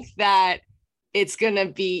think that it's going to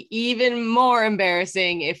be even more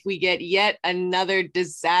embarrassing if we get yet another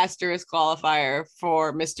disastrous qualifier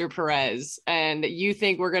for Mr. Perez. And you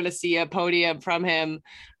think we're going to see a podium from him.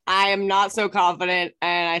 I am not so confident.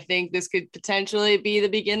 And I think this could potentially be the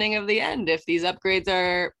beginning of the end if these upgrades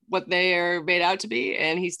are what they are made out to be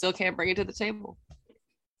and he still can't bring it to the table.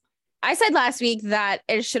 I said last week that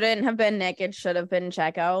it shouldn't have been Nick. It should have been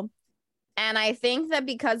Checo. And I think that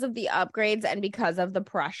because of the upgrades and because of the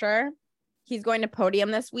pressure, he's going to podium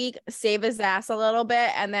this week, save his ass a little bit,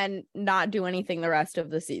 and then not do anything the rest of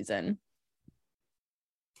the season.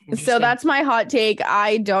 So that's my hot take.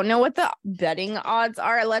 I don't know what the betting odds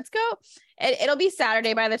are. Let's go. It'll be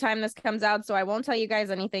Saturday by the time this comes out, so I won't tell you guys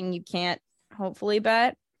anything you can't hopefully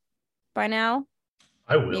bet by now.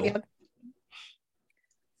 I will.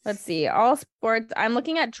 Let's see. All sports. I'm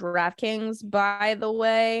looking at DraftKings, by the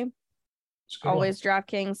way. Always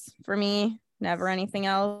DraftKings for me. Never anything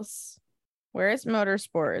else. Where is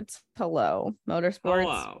motorsports? Hello. Motorsports.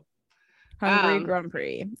 Hello. Hungary Grand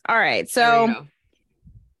Prix. All right. So,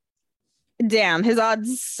 damn, his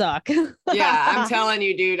odds suck. Yeah, I'm telling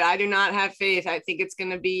you, dude. I do not have faith. I think it's going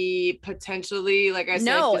to be potentially, like I said.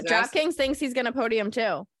 No, DraftKings thinks he's going to podium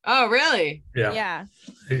too. Oh, really? Yeah.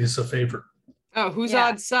 He's a favorite. Oh, whose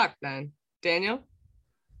odds suck then? Daniel?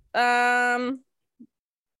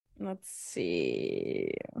 Let's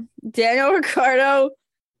see. Daniel Ricciardo,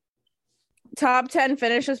 top 10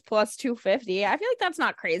 finishes plus 250. I feel like that's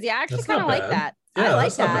not crazy. I actually kind of like that. Yeah, I like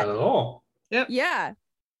that's not bad at all. Yep. Yeah.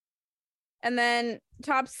 And then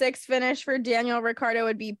top 6 finish for Daniel Ricciardo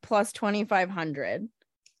would be plus 2,500.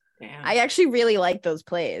 Damn. I actually really like those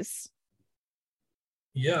plays.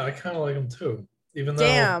 Yeah, I kind of like them too. Even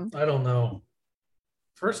though I don't know.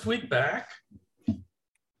 First week back.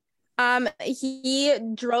 He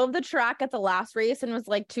drove the track at the last race and was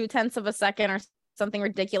like 0.2 of a second or something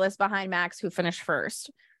ridiculous behind Max, who finished first.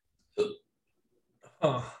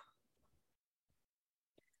 I'll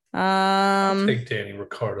take Danny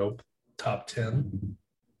Ricciardo, top 10.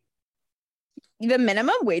 The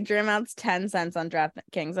minimum wager amount's 10 cents on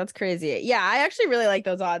DraftKings. That's crazy. Yeah, I actually really like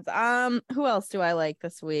those odds. Who else do I like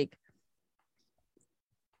this week?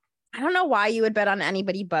 I don't know why you would bet on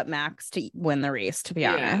anybody but Max to win the race, to be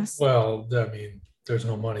honest. Well, I mean, there's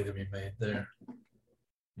no money to be made there.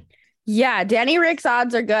 Yeah, Danny Rick's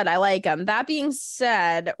odds are good. I like him. That being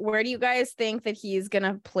said, where do you guys think that he's going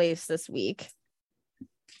to place this week?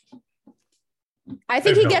 I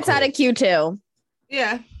think he gets out of Q2.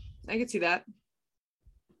 Yeah, I can see that.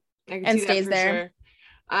 And stays there.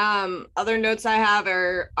 Sure. Other notes I have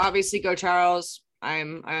are obviously go Charles.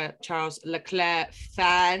 I'm a Charles Leclerc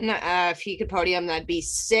fan. If he could podium, that'd be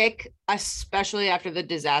sick, especially after the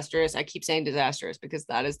disastrous. I keep saying disastrous because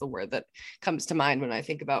that is the word that comes to mind when I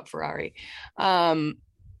think about Ferrari.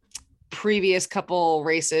 Previous couple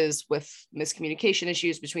races with miscommunication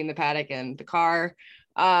issues between the paddock and the car.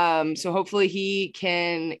 So hopefully he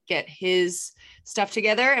can get his stuff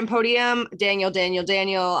together and podium. Daniel.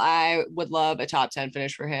 I would love a top 10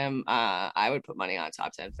 finish for him. I would put money on a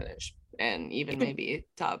top 10 finish. And even maybe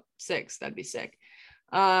top 6, that'd be sick.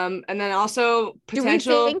 And then also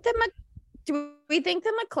potential. Do we think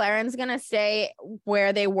the McLaren's gonna stay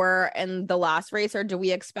where they were in the last race, or do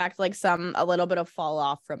we expect like a little bit of fall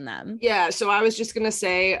off from them? Yeah, so I was just gonna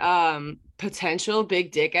say potential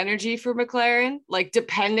big dick energy for McLaren, like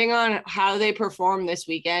depending on how they perform this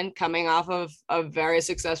weekend, coming off of a very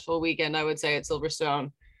successful weekend, I would say at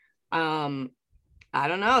Silverstone. I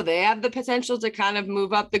don't know. They have the potential to kind of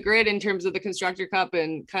move up the grid in terms of the Constructor Cup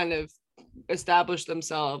and kind of establish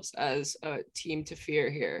themselves as a team to fear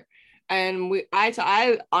here. And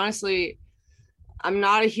I honestly, I'm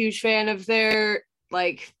not a huge fan of their,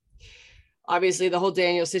 like, obviously the whole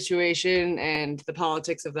Daniel situation and the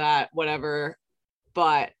politics of that, whatever.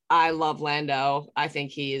 But I love Lando. I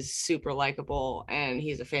think he is super likable and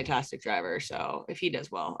he's a fantastic driver. So if he does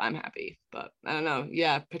well, I'm happy. But I don't know.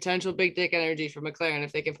 Yeah, potential big dick energy for McLaren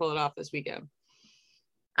if they can pull it off this weekend.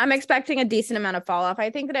 I'm expecting a decent amount of fall off.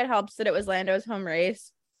 I think that it helps that it was Lando's home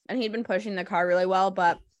race and he'd been pushing the car really well.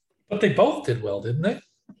 But they both did well, didn't they?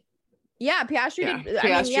 Yeah, Piastri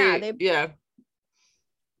did.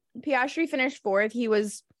 Piastri finished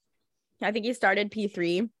 4th. I think he started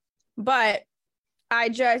P3. But I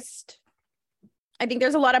think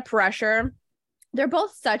there's a lot of pressure. They're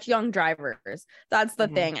both such young drivers. That's the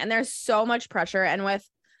thing. And there's so much pressure. And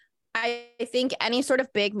I think any sort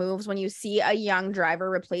of big moves, when you see a young driver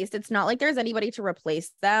replaced, it's not like there's anybody to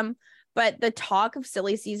replace them. But the talk of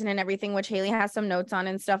silly season and everything, which Haley has some notes on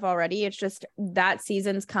and stuff already, it's just that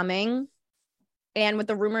season's coming. And with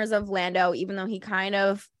the rumors of Lando, even though he kind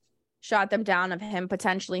of shot them down of him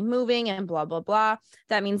potentially moving and blah, blah, blah,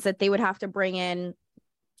 that means that they would have to bring in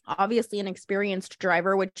obviously an experienced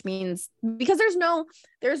driver, which means because there's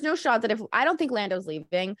no shot that I don't think Lando's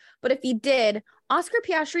leaving, but if he did, Oscar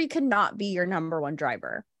Piastri could not be your number 1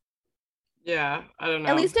 driver. Yeah, I don't know.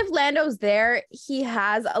 At least if Lando's there, he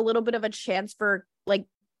has a little bit of a chance for like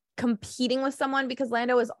competing with someone because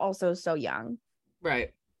Lando is also so young.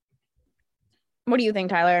 Right. What do you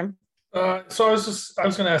think, Tyler? So I was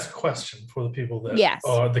going to ask a question for the people that Yes.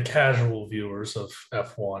 are the casual viewers of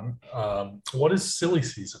F1. What is silly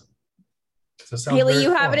season? Haley,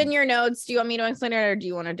 you have it in your notes. Do you want me to explain it or do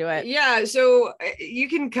you want to do it? Yeah, so you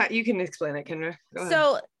can explain it, Kendra. Go ahead.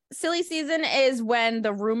 So silly season is when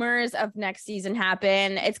the rumors of next season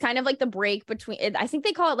happen. It's kind of like the break between, I think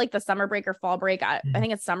they call it like the summer break or fall break. I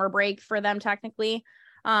think it's summer break for them technically.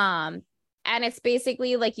 And it's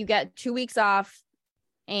basically like you get 2 weeks off,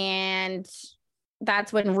 and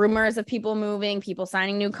that's when rumors of people moving, people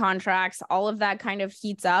signing new contracts, all of that kind of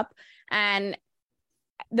heats up. And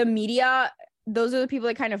the media, those are the people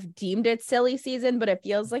that kind of deemed it silly season, but it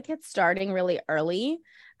feels like it's starting really early.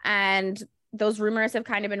 And those rumors have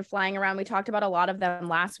kind of been flying around. We talked about a lot of them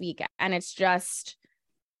last week, and it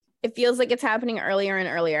feels like it's happening earlier and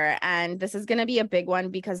earlier. And this is going to be a big one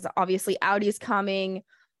because obviously Audi's coming.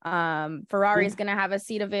 Ferrari's going to have a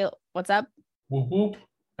seat available. What's up? Whoop, whoop.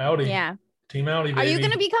 Audi. Yeah. Team Audi, baby. Are you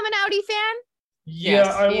going to become an Audi fan? Yeah,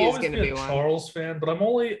 Yes, I've he is always gonna been be a one. Charles fan, but I'm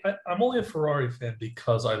only a Ferrari fan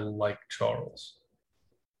because I like Charles.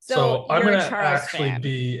 So I'm you're going a to Charles actually fan.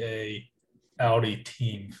 be a Audi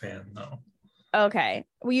team fan, though. Okay.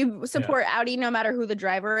 Will you support Audi no matter who the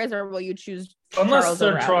driver is, or will you choose Unless Charles they're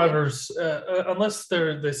over Audi? drivers, unless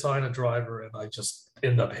they sign a driver and I just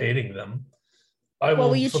end up hating them, I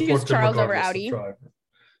will you support choose them Charles over regardless Audi? of driver.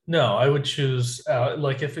 No, I would choose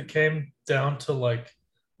like if it came down to like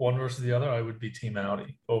one versus the other, I would be Team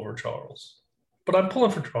Audi over Charles. But I'm pulling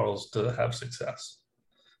for Charles to have success.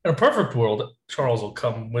 In a perfect world, Charles will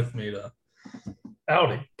come with me to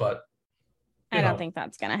Audi, but I don't think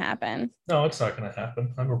that's going to happen. No, it's not going to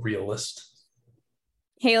happen. I'm a realist.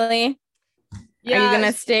 Haley, are you going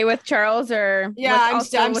to stay with Charles or? Yeah,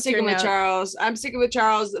 I'm sticking with Charles. I'm sticking with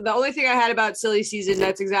Charles. The only thing I had about silly season,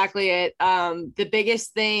 that's exactly it. The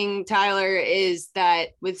biggest thing, Tyler, is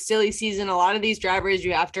that with silly season, a lot of these drivers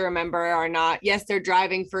you have to remember are not, yes, they're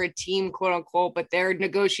driving for a team, quote unquote, but they're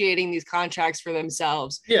negotiating these contracts for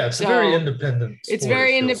themselves. Yeah, it's very independent. It's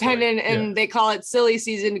very independent, and they call it silly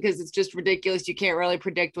season because it's just ridiculous. You can't really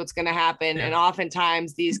predict what's going to happen. Yeah. And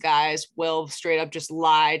oftentimes these guys will straight up just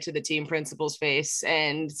lie to the team principal's face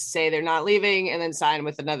and say they're not leaving and then sign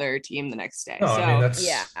with another team the next day. No, I mean,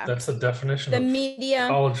 that's the definition of media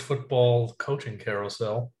college football coaching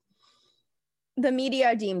carousel. The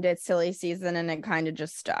media deemed it silly season and it kind of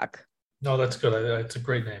just stuck. No, that's good. It's a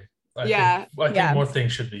great name. I think more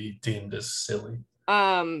things should be deemed as silly.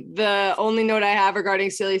 The only note I have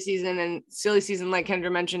regarding silly season, like Kendra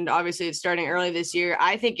mentioned, obviously it's starting early this year.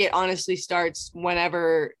 I think it honestly starts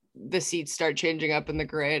whenever the seats start changing up in the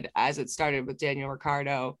grid, as it started with Daniel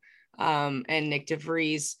Ricciardo and Nick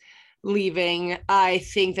DeVries leaving. I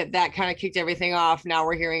think that kind of kicked everything off. Now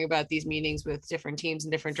we're hearing about these meetings with different teams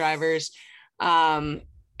and different drivers. And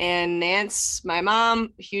Nance, my mom,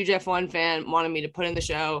 huge F1 fan, wanted me to put in the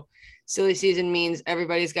show. Silly season means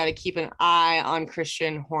everybody's got to keep an eye on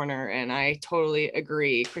Christian Horner, and I totally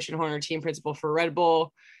agree. Christian Horner, team principal for Red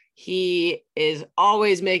Bull. He is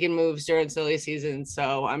always making moves during silly season,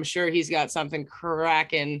 so I'm sure he's got something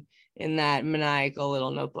cracking in that maniacal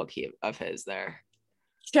little notebook of his there.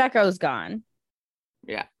 Checo's gone.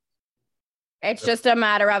 Yeah. It's just a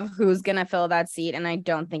matter of who's going to fill that seat, and I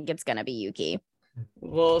don't think it's going to be Yuki.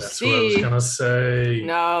 We'll That's see. What I was going to say.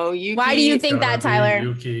 No, Yuki. Why do you think that, Tyler?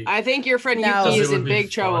 Yuki. I think your friend Yuki is in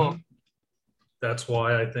big trouble. That's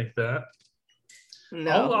why I think that.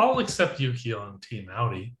 No. I'll accept Yuki on Team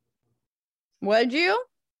Audi. Would you?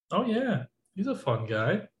 Oh, yeah. He's a fun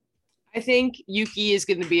guy. I think Yuki is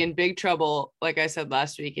going to be in big trouble, like I said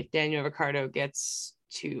last week, if Daniel Ricciardo gets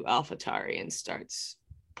to AlphaTauri and starts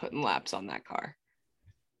putting laps on that car.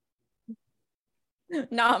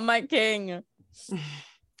 Not my king.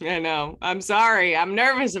 I know. I'm sorry. I'm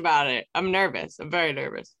nervous about it. I'm nervous. I'm very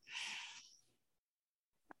nervous.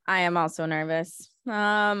 I am also nervous. Here's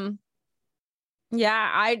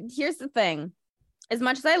the thing. As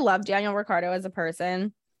much as I love Daniel Ricciardo as a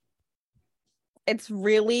person, it's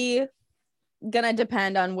really gonna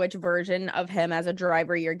depend on which version of him as a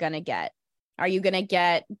driver you're gonna get. Are you gonna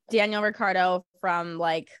get Daniel Ricciardo from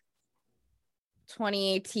like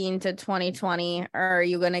 2018 to 2020, or are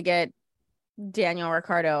you gonna get Daniel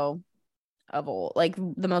Ricciardo of old, like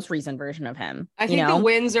the most recent version of him? I think the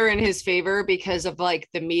wins are in his favor because of like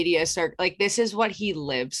the media start, like this is what he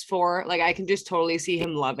lives for. Like I can just totally see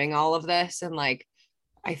him loving all of this, and like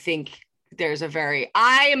I think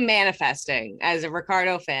I am manifesting as a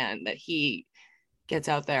Ricciardo fan that he gets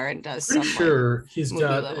out there and does Pretty some sure like, he's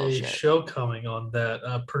got a show coming on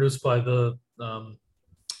that produced by the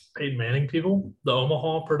Peyton Manning people, the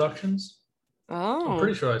Omaha Productions. I'm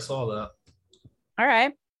pretty Oh, sure I saw that. All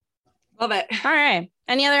right. love it. All right.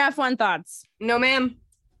 Any other F1 thoughts? No, ma'am.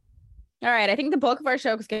 All right. I think the bulk of our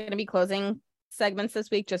show is going to be closing segments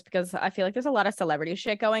this week just because I feel like there's a lot of celebrity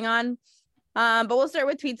shit going on. But we'll start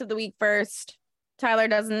with tweets of the week first. Tyler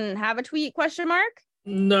doesn't have a tweet, question mark?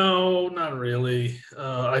 No, not really.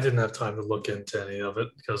 I didn't have time to look into any of it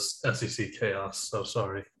because SEC chaos. So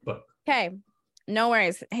sorry, but Okay. No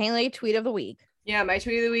worries. Haley, tweet of the week. Yeah, my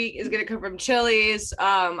tweet of the week is going to come from Chili's.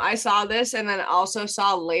 I saw this and then also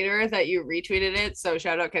saw later that you retweeted it. So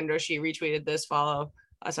shout out Kendra. She retweeted this. Follow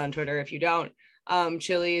us on Twitter if you don't.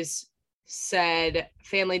 Chili's said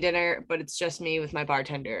family dinner, but it's just me with my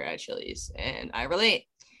bartender at Chili's. And I relate.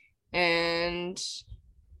 And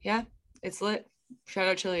yeah, it's lit. Shout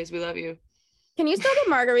out Chili's. We love you. Can you still get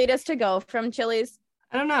margaritas to go from Chili's?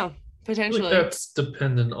 I don't know. I Potentially. think that's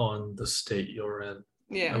dependent on the state you're in.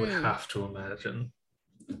 I Yeah. would have to imagine.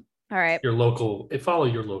 All right. Follow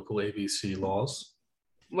your local ABC laws.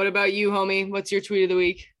 What about you, homie? What's your tweet of the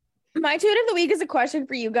week? My tweet of the week is a question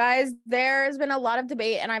for you guys. There's been a lot of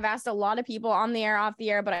debate, and I've asked a lot of people on the air, off the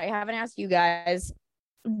air, but I haven't asked you guys.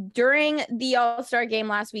 During the All-Star game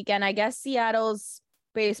last weekend, I guess Seattle's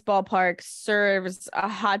baseball park serves a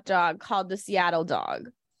hot dog called the Seattle Dog.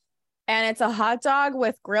 And it's a hot dog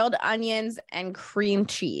with grilled onions and cream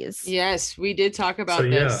cheese. Yes, we did talk about So,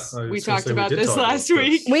 yeah, this. I was We gonna talked say we about did this talk about last this.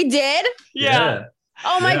 week. We did? Yeah.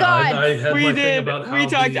 Oh my Yeah, God. I had We my thing did. about how We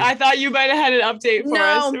talked. I thought you might have had an update for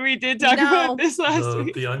us. No. We did talk No. about this last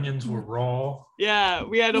week. the onions were raw. Yeah,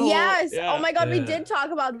 we had a whole. Yes. Yeah. Oh my God. We Yeah. did talk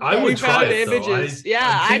about this. I would We try found it, though. images. I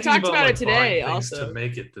I thinking talked about, about it buying today things also. to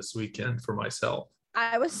make it this weekend for myself.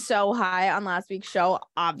 I was so high on last week's show.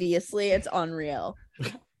 Obviously, it's unreal.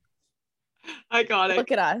 Iconic.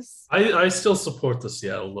 Look at us. I still support the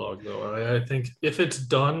Seattle Dog though. I think if it's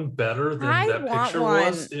done better than I that want picture one.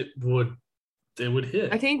 was, it would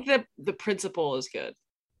hit. I think that the principle is good.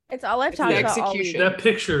 It's all I've It's talked the about all execution. week. That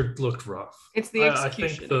picture looked rough. It's the I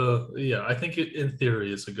execution. think it in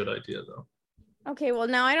theory is a good idea though. Okay, well,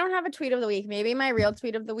 now I don't have a tweet of the week. Maybe my real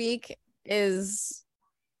tweet of the week is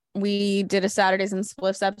we did a Saturdays and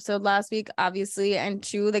Spliffs episode last week, obviously, and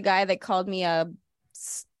the guy that called me a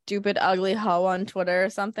stupid, ugly hoe on Twitter or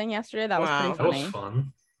something yesterday. That was Wow. pretty That was funny.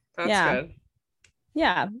 fun. That's Yeah. good.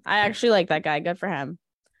 Yeah, I actually like that guy. Good for him.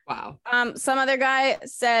 Wow. Some other guy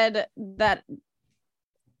said that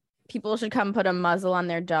people should come put a muzzle on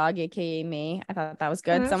their dog, aka me. I thought that was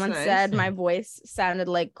good. That's Someone nice. said my voice sounded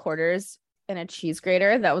like quarters in a cheese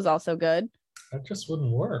grater. That was also good. That just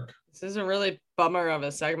wouldn't work. This is a really bummer of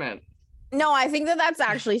a segment. No, I think that's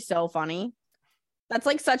actually so funny. That's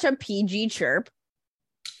like such a PG chirp.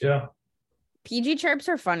 Yeah, PG chirps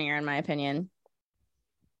are funnier in my opinion.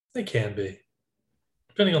 they can be,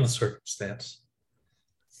 depending on the circumstance.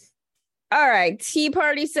 All right, tea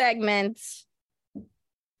party segment.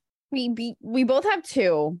 We both have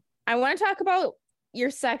two. I want to talk about your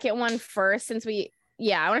second one first, since I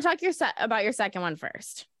want to talk about your second one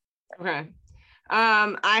first. Okay.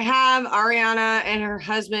 I have Ariana and her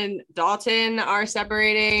husband Dalton are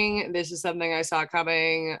separating. This is something I saw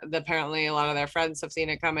coming. Apparently, a lot of their friends have seen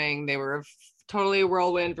it coming. They were totally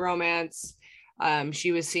whirlwind romance.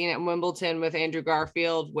 She was seen at Wimbledon with Andrew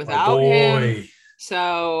Garfield without him.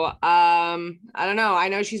 So I don't know. I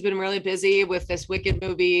know she's been really busy with this Wicked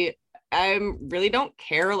movie. I really don't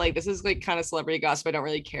care. Like, this is like kind of celebrity gossip I don't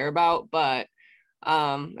really care about, but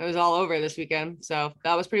it was all over this weekend. So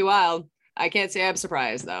that was pretty wild. I can't say I'm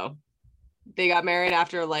surprised though. They got married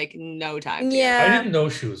after like no time. together. Yeah. I didn't know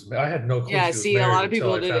she was. I had no clue. Yeah, she was see, a married lot of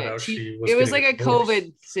people until I did found it. out she It was getting like a divorced.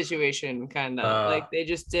 COVID situation, kind of. Like they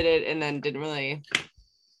just did it and then didn't really.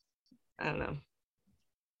 I don't know.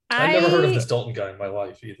 I've never heard of this Dalton guy in my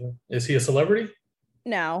life either. Is he a celebrity?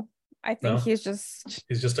 No, I think No? he's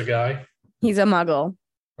He's just a guy. a muggle.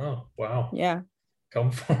 Oh wow! Yeah.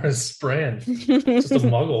 Come for his brand. Just a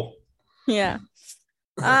muggle. Yeah.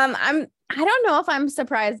 I don't know if I'm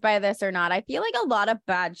surprised by this or not. I feel like a lot of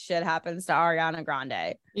bad shit happens to Ariana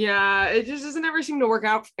Grande. Yeah, it just doesn't ever seem to work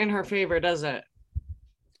out in her favor, does it?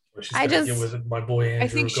 Or she's I gonna just- get with my boy Andrew I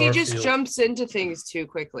think she just Garfield. jumps into things too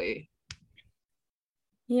quickly.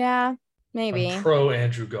 Yeah, maybe. I'm pro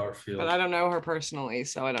Andrew Garfield. But I don't know her personally,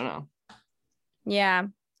 so I don't know. Yeah,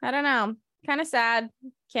 I don't know. Kind of sad.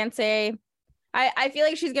 Can't say. I feel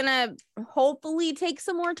like she's gonna hopefully take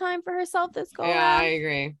some more time for herself this go Yeah, I around.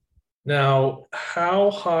 agree. Now, how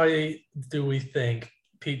high do we think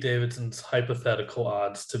Pete Davidson's hypothetical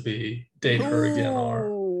odds to be date her again are?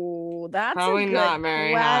 Ooh, that's Probably a good not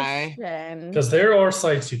very high. question. Because there are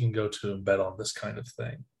sites you can go to and bet on this kind of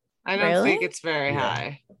thing. I don't Really? think it's very Yeah.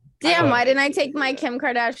 high. Damn, why didn't I take my Kim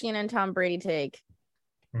Kardashian and Tom Brady take?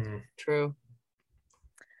 True.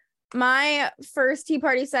 My first tea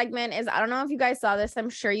party segment is, I don't know if you guys saw this. I'm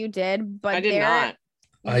sure you did, but I did not.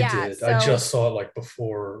 I did. So I just saw it like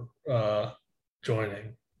before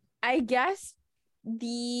joining. I guess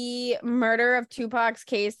the murder of Tupac's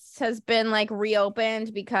case has been like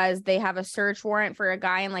reopened because they have a search warrant for a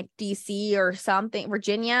guy in like DC or something.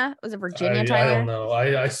 Virginia? Was it Virginia, Tyler? I don't know.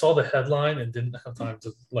 I saw the headline and didn't have time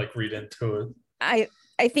to like read into it.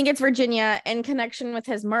 I think it's Virginia in connection with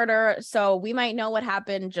his murder. So we might know what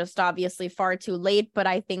happened, just obviously far too late. But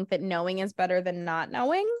I think that knowing is better than not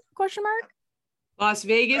knowing? ? Las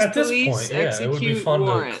Vegas At this police point, yeah, it would be fun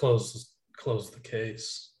warrant. to close the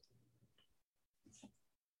case.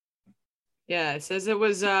 Yeah, it says it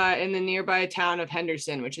was in the nearby town of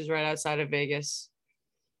Henderson, which is right outside of Vegas.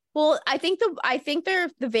 Well, I think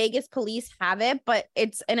the Vegas police have it, but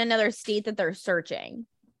it's in another state that they're searching.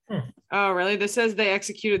 Oh, really? This says they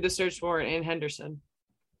executed the search warrant in Henderson.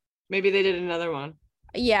 Maybe they did another one.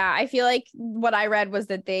 Yeah, I feel like what I read was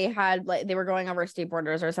that they were going over state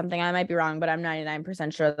borders or something. I might be wrong, but I'm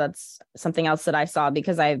 99% sure that's something else that I saw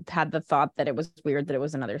because I had the thought that it was weird that it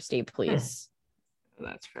was another state police.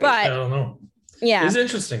 That's crazy. But I don't know. Yeah, It's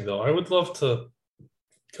interesting though. I would love to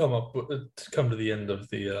come to the end of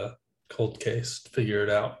the cold case, figure it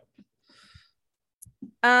out.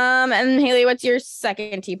 And Haley, what's your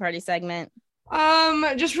second tea party segment?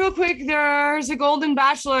 Just real quick, there's a Golden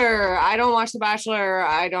Bachelor. I don't watch The Bachelor.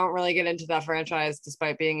 I don't really get into that franchise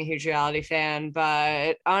despite being a huge reality fan,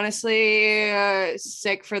 but honestly,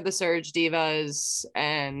 sick for the Surge divas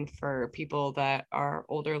and for people that are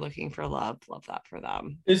older looking for love. Love that for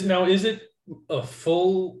them. Is it a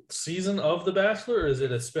full season of The Bachelor or is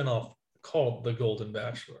it a spinoff called The Golden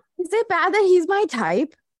Bachelor? Is it bad that he's my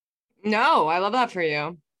type? No, I love that for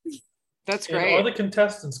you. That's great. And are the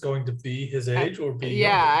contestants going to be his age or be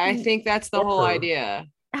Yeah, younger? I think that's the Or whole her. idea.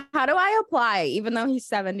 How do I apply, even though he's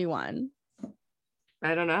 71?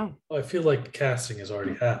 I don't know. I feel like casting has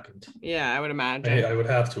already happened. Yeah, I would imagine. I would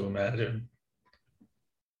have to imagine.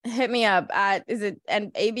 Hit me up at, is it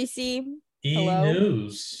an ABC? E!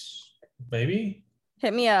 News, maybe?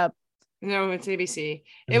 Hit me up. No, it's ABC.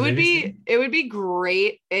 Is It would ABC? be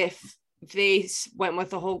great if they went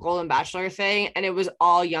with the whole Golden Bachelor thing and it was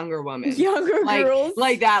all younger women. Younger girls.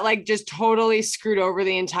 Like that, like just totally screwed over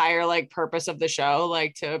the entire like purpose of the show,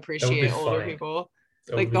 like to appreciate older funny. people.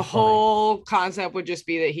 That Like would the be funny. whole concept would just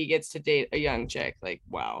be that he gets to date a young chick. Like,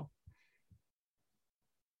 wow.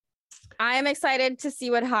 I am excited to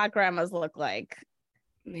see what hot grandmas look like.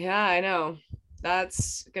 Yeah, I know.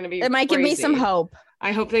 That's gonna be It might give me some crazy. hope.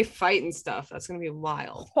 I hope they fight and stuff. That's gonna be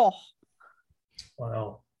wild. Oh.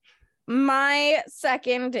 Wow. My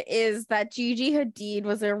second is that Gigi Hadid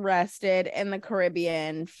was arrested in the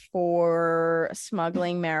Caribbean for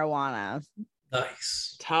smuggling marijuana.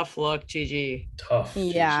 Nice. Tough look, Gigi. Tough.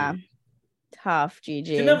 Yeah. Gigi. Tough,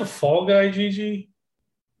 Gigi. Didn't have a fall guy, Gigi?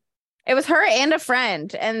 It was her and a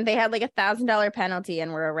friend, and they had like $1,000 penalty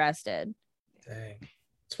and were arrested. Dang.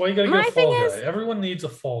 That's why you gotta My get a fall thing guy. is- Everyone needs a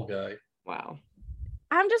fall guy. Wow.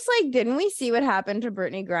 I'm just like, didn't we see what happened to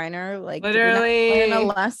Brittany Griner? Like, Literally. did we not learn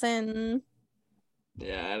a lesson?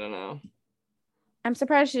 Yeah, I don't know. I'm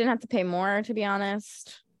surprised she didn't have to pay more, to be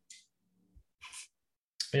honest.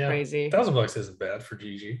 Yeah. Crazy. $1,000 isn't bad for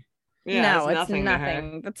Gigi. Yeah, no, it's to her.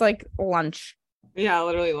 nothing. That's like lunch. Yeah,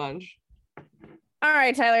 literally lunch. All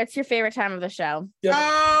right, Tyler, it's your favorite time of the show. Yep.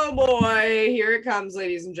 Oh boy, here it comes,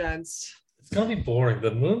 ladies and gents. It's gonna be boring.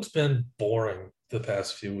 The moon's been boring the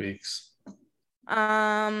past few weeks.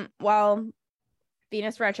 Well,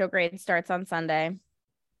 Venus retrograde starts on Sunday.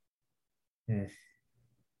 There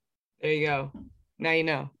you go. Now you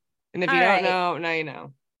know. And if you All don't right. know, now you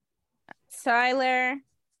know. Tyler,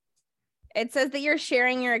 it says that you're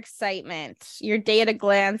sharing your excitement. Your day at a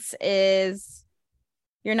glance is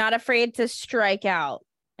you're not afraid to strike out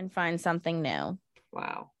and find something new.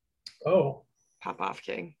 Wow. Oh. Pop off,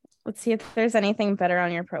 King. Let's see if there's anything better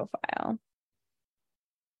on your profile.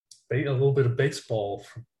 A little bit of baseball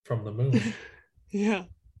from the moon. Yeah.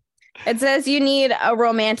 It says you need a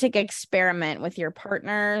romantic experiment with your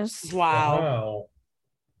partners. Wow.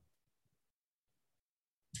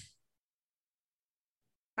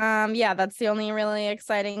 Yeah, that's the only really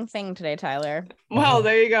exciting thing today, Tyler. Well,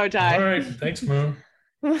 there you go, All Ty. right. Thanks, Moon.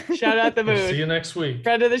 Shout out the moon. See you next week.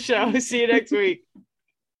 Friend of the show. See you next week.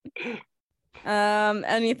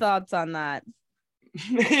 Any thoughts on that?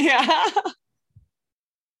 Yeah.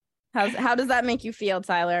 How does that make you feel,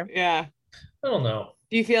 Tyler? Yeah. I don't know.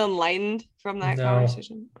 Do you feel enlightened from that No.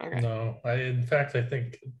 conversation? Okay. No. In fact, I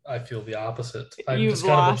think I feel the opposite. I'm You've just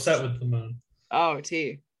kind of lost- upset with the moon. Oh,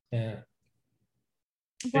 T. Yeah.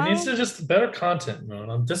 Well, It needs to just better content, Moon.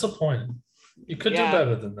 I'm disappointed. You could do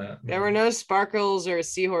better than that. There were no sparkles or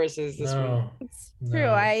seahorses this week. No, it's no.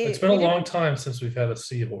 true. It's been a long time since we've had a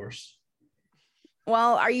seahorse.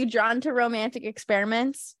 Well, are you drawn to romantic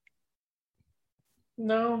experiments?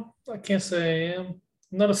 No, I can't say I am.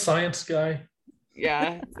 I'm not a science guy.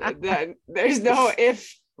 Yeah, there's no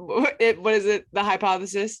if. What is it? The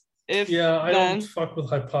hypothesis. If Yeah, I then, don't fuck with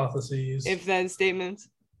hypotheses. if then statements.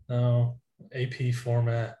 No, AP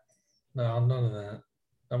format. No, none of that.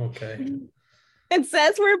 I'm okay. It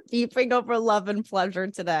says we're beefing over love and pleasure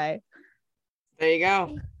today. There you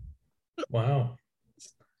go. Wow.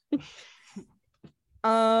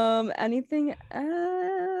 Anything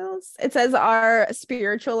else? It says our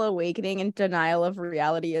spiritual awakening and denial of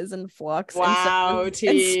reality is in flux. Wow,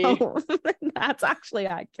 T. That's actually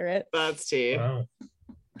accurate. That's T. Wow.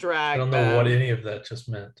 Drag. I don't know what any of that just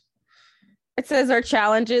meant. It says our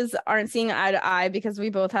challenges aren't seeing eye to eye because we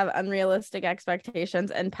both have unrealistic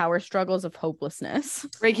expectations and power struggles of hopelessness.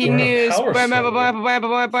 Breaking news. I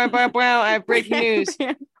have breaking news.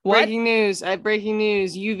 What? Breaking news. I have breaking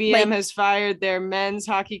news. UVM has fired their men's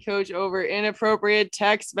hockey coach over inappropriate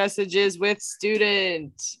text messages with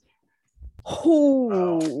student.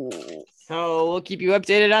 Oh. So we'll keep you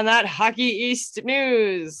updated on that Hockey East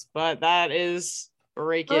news. But that is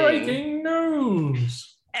breaking. Breaking news.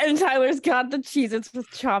 And Tyler's got the Cheez-Its with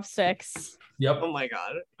chopsticks. Yep. Oh my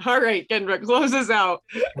god. All right, Kendra, close us out.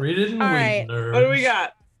 Read it and All wait, right. nerds. What do we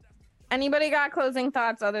got? Anybody got closing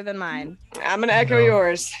thoughts other than mine? I'm gonna echo No.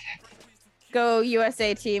 yours. Go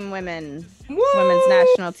USA team women. Woo! Women's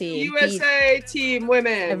national team. USA team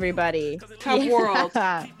women. Everybody. Top world.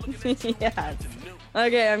 Yes.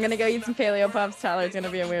 Okay, I'm gonna go eat some paleo puffs. Tyler's gonna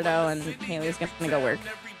be a weirdo, and Haley's gonna go work.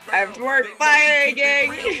 I have to work. Bye,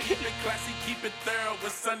 gang. Keep it classy, keep it thorough.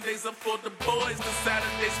 With Sundays are for the boys, the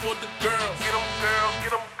Saturdays for the girls. Get 'em, girl,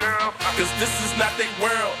 get 'em, girl. Cause this is not their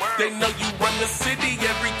world. They know you run the city,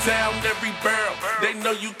 every town, every borough. They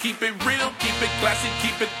know you keep it real, keep it classy,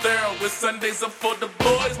 keep it thorough. With Sundays are for the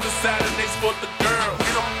boys, the Saturdays for the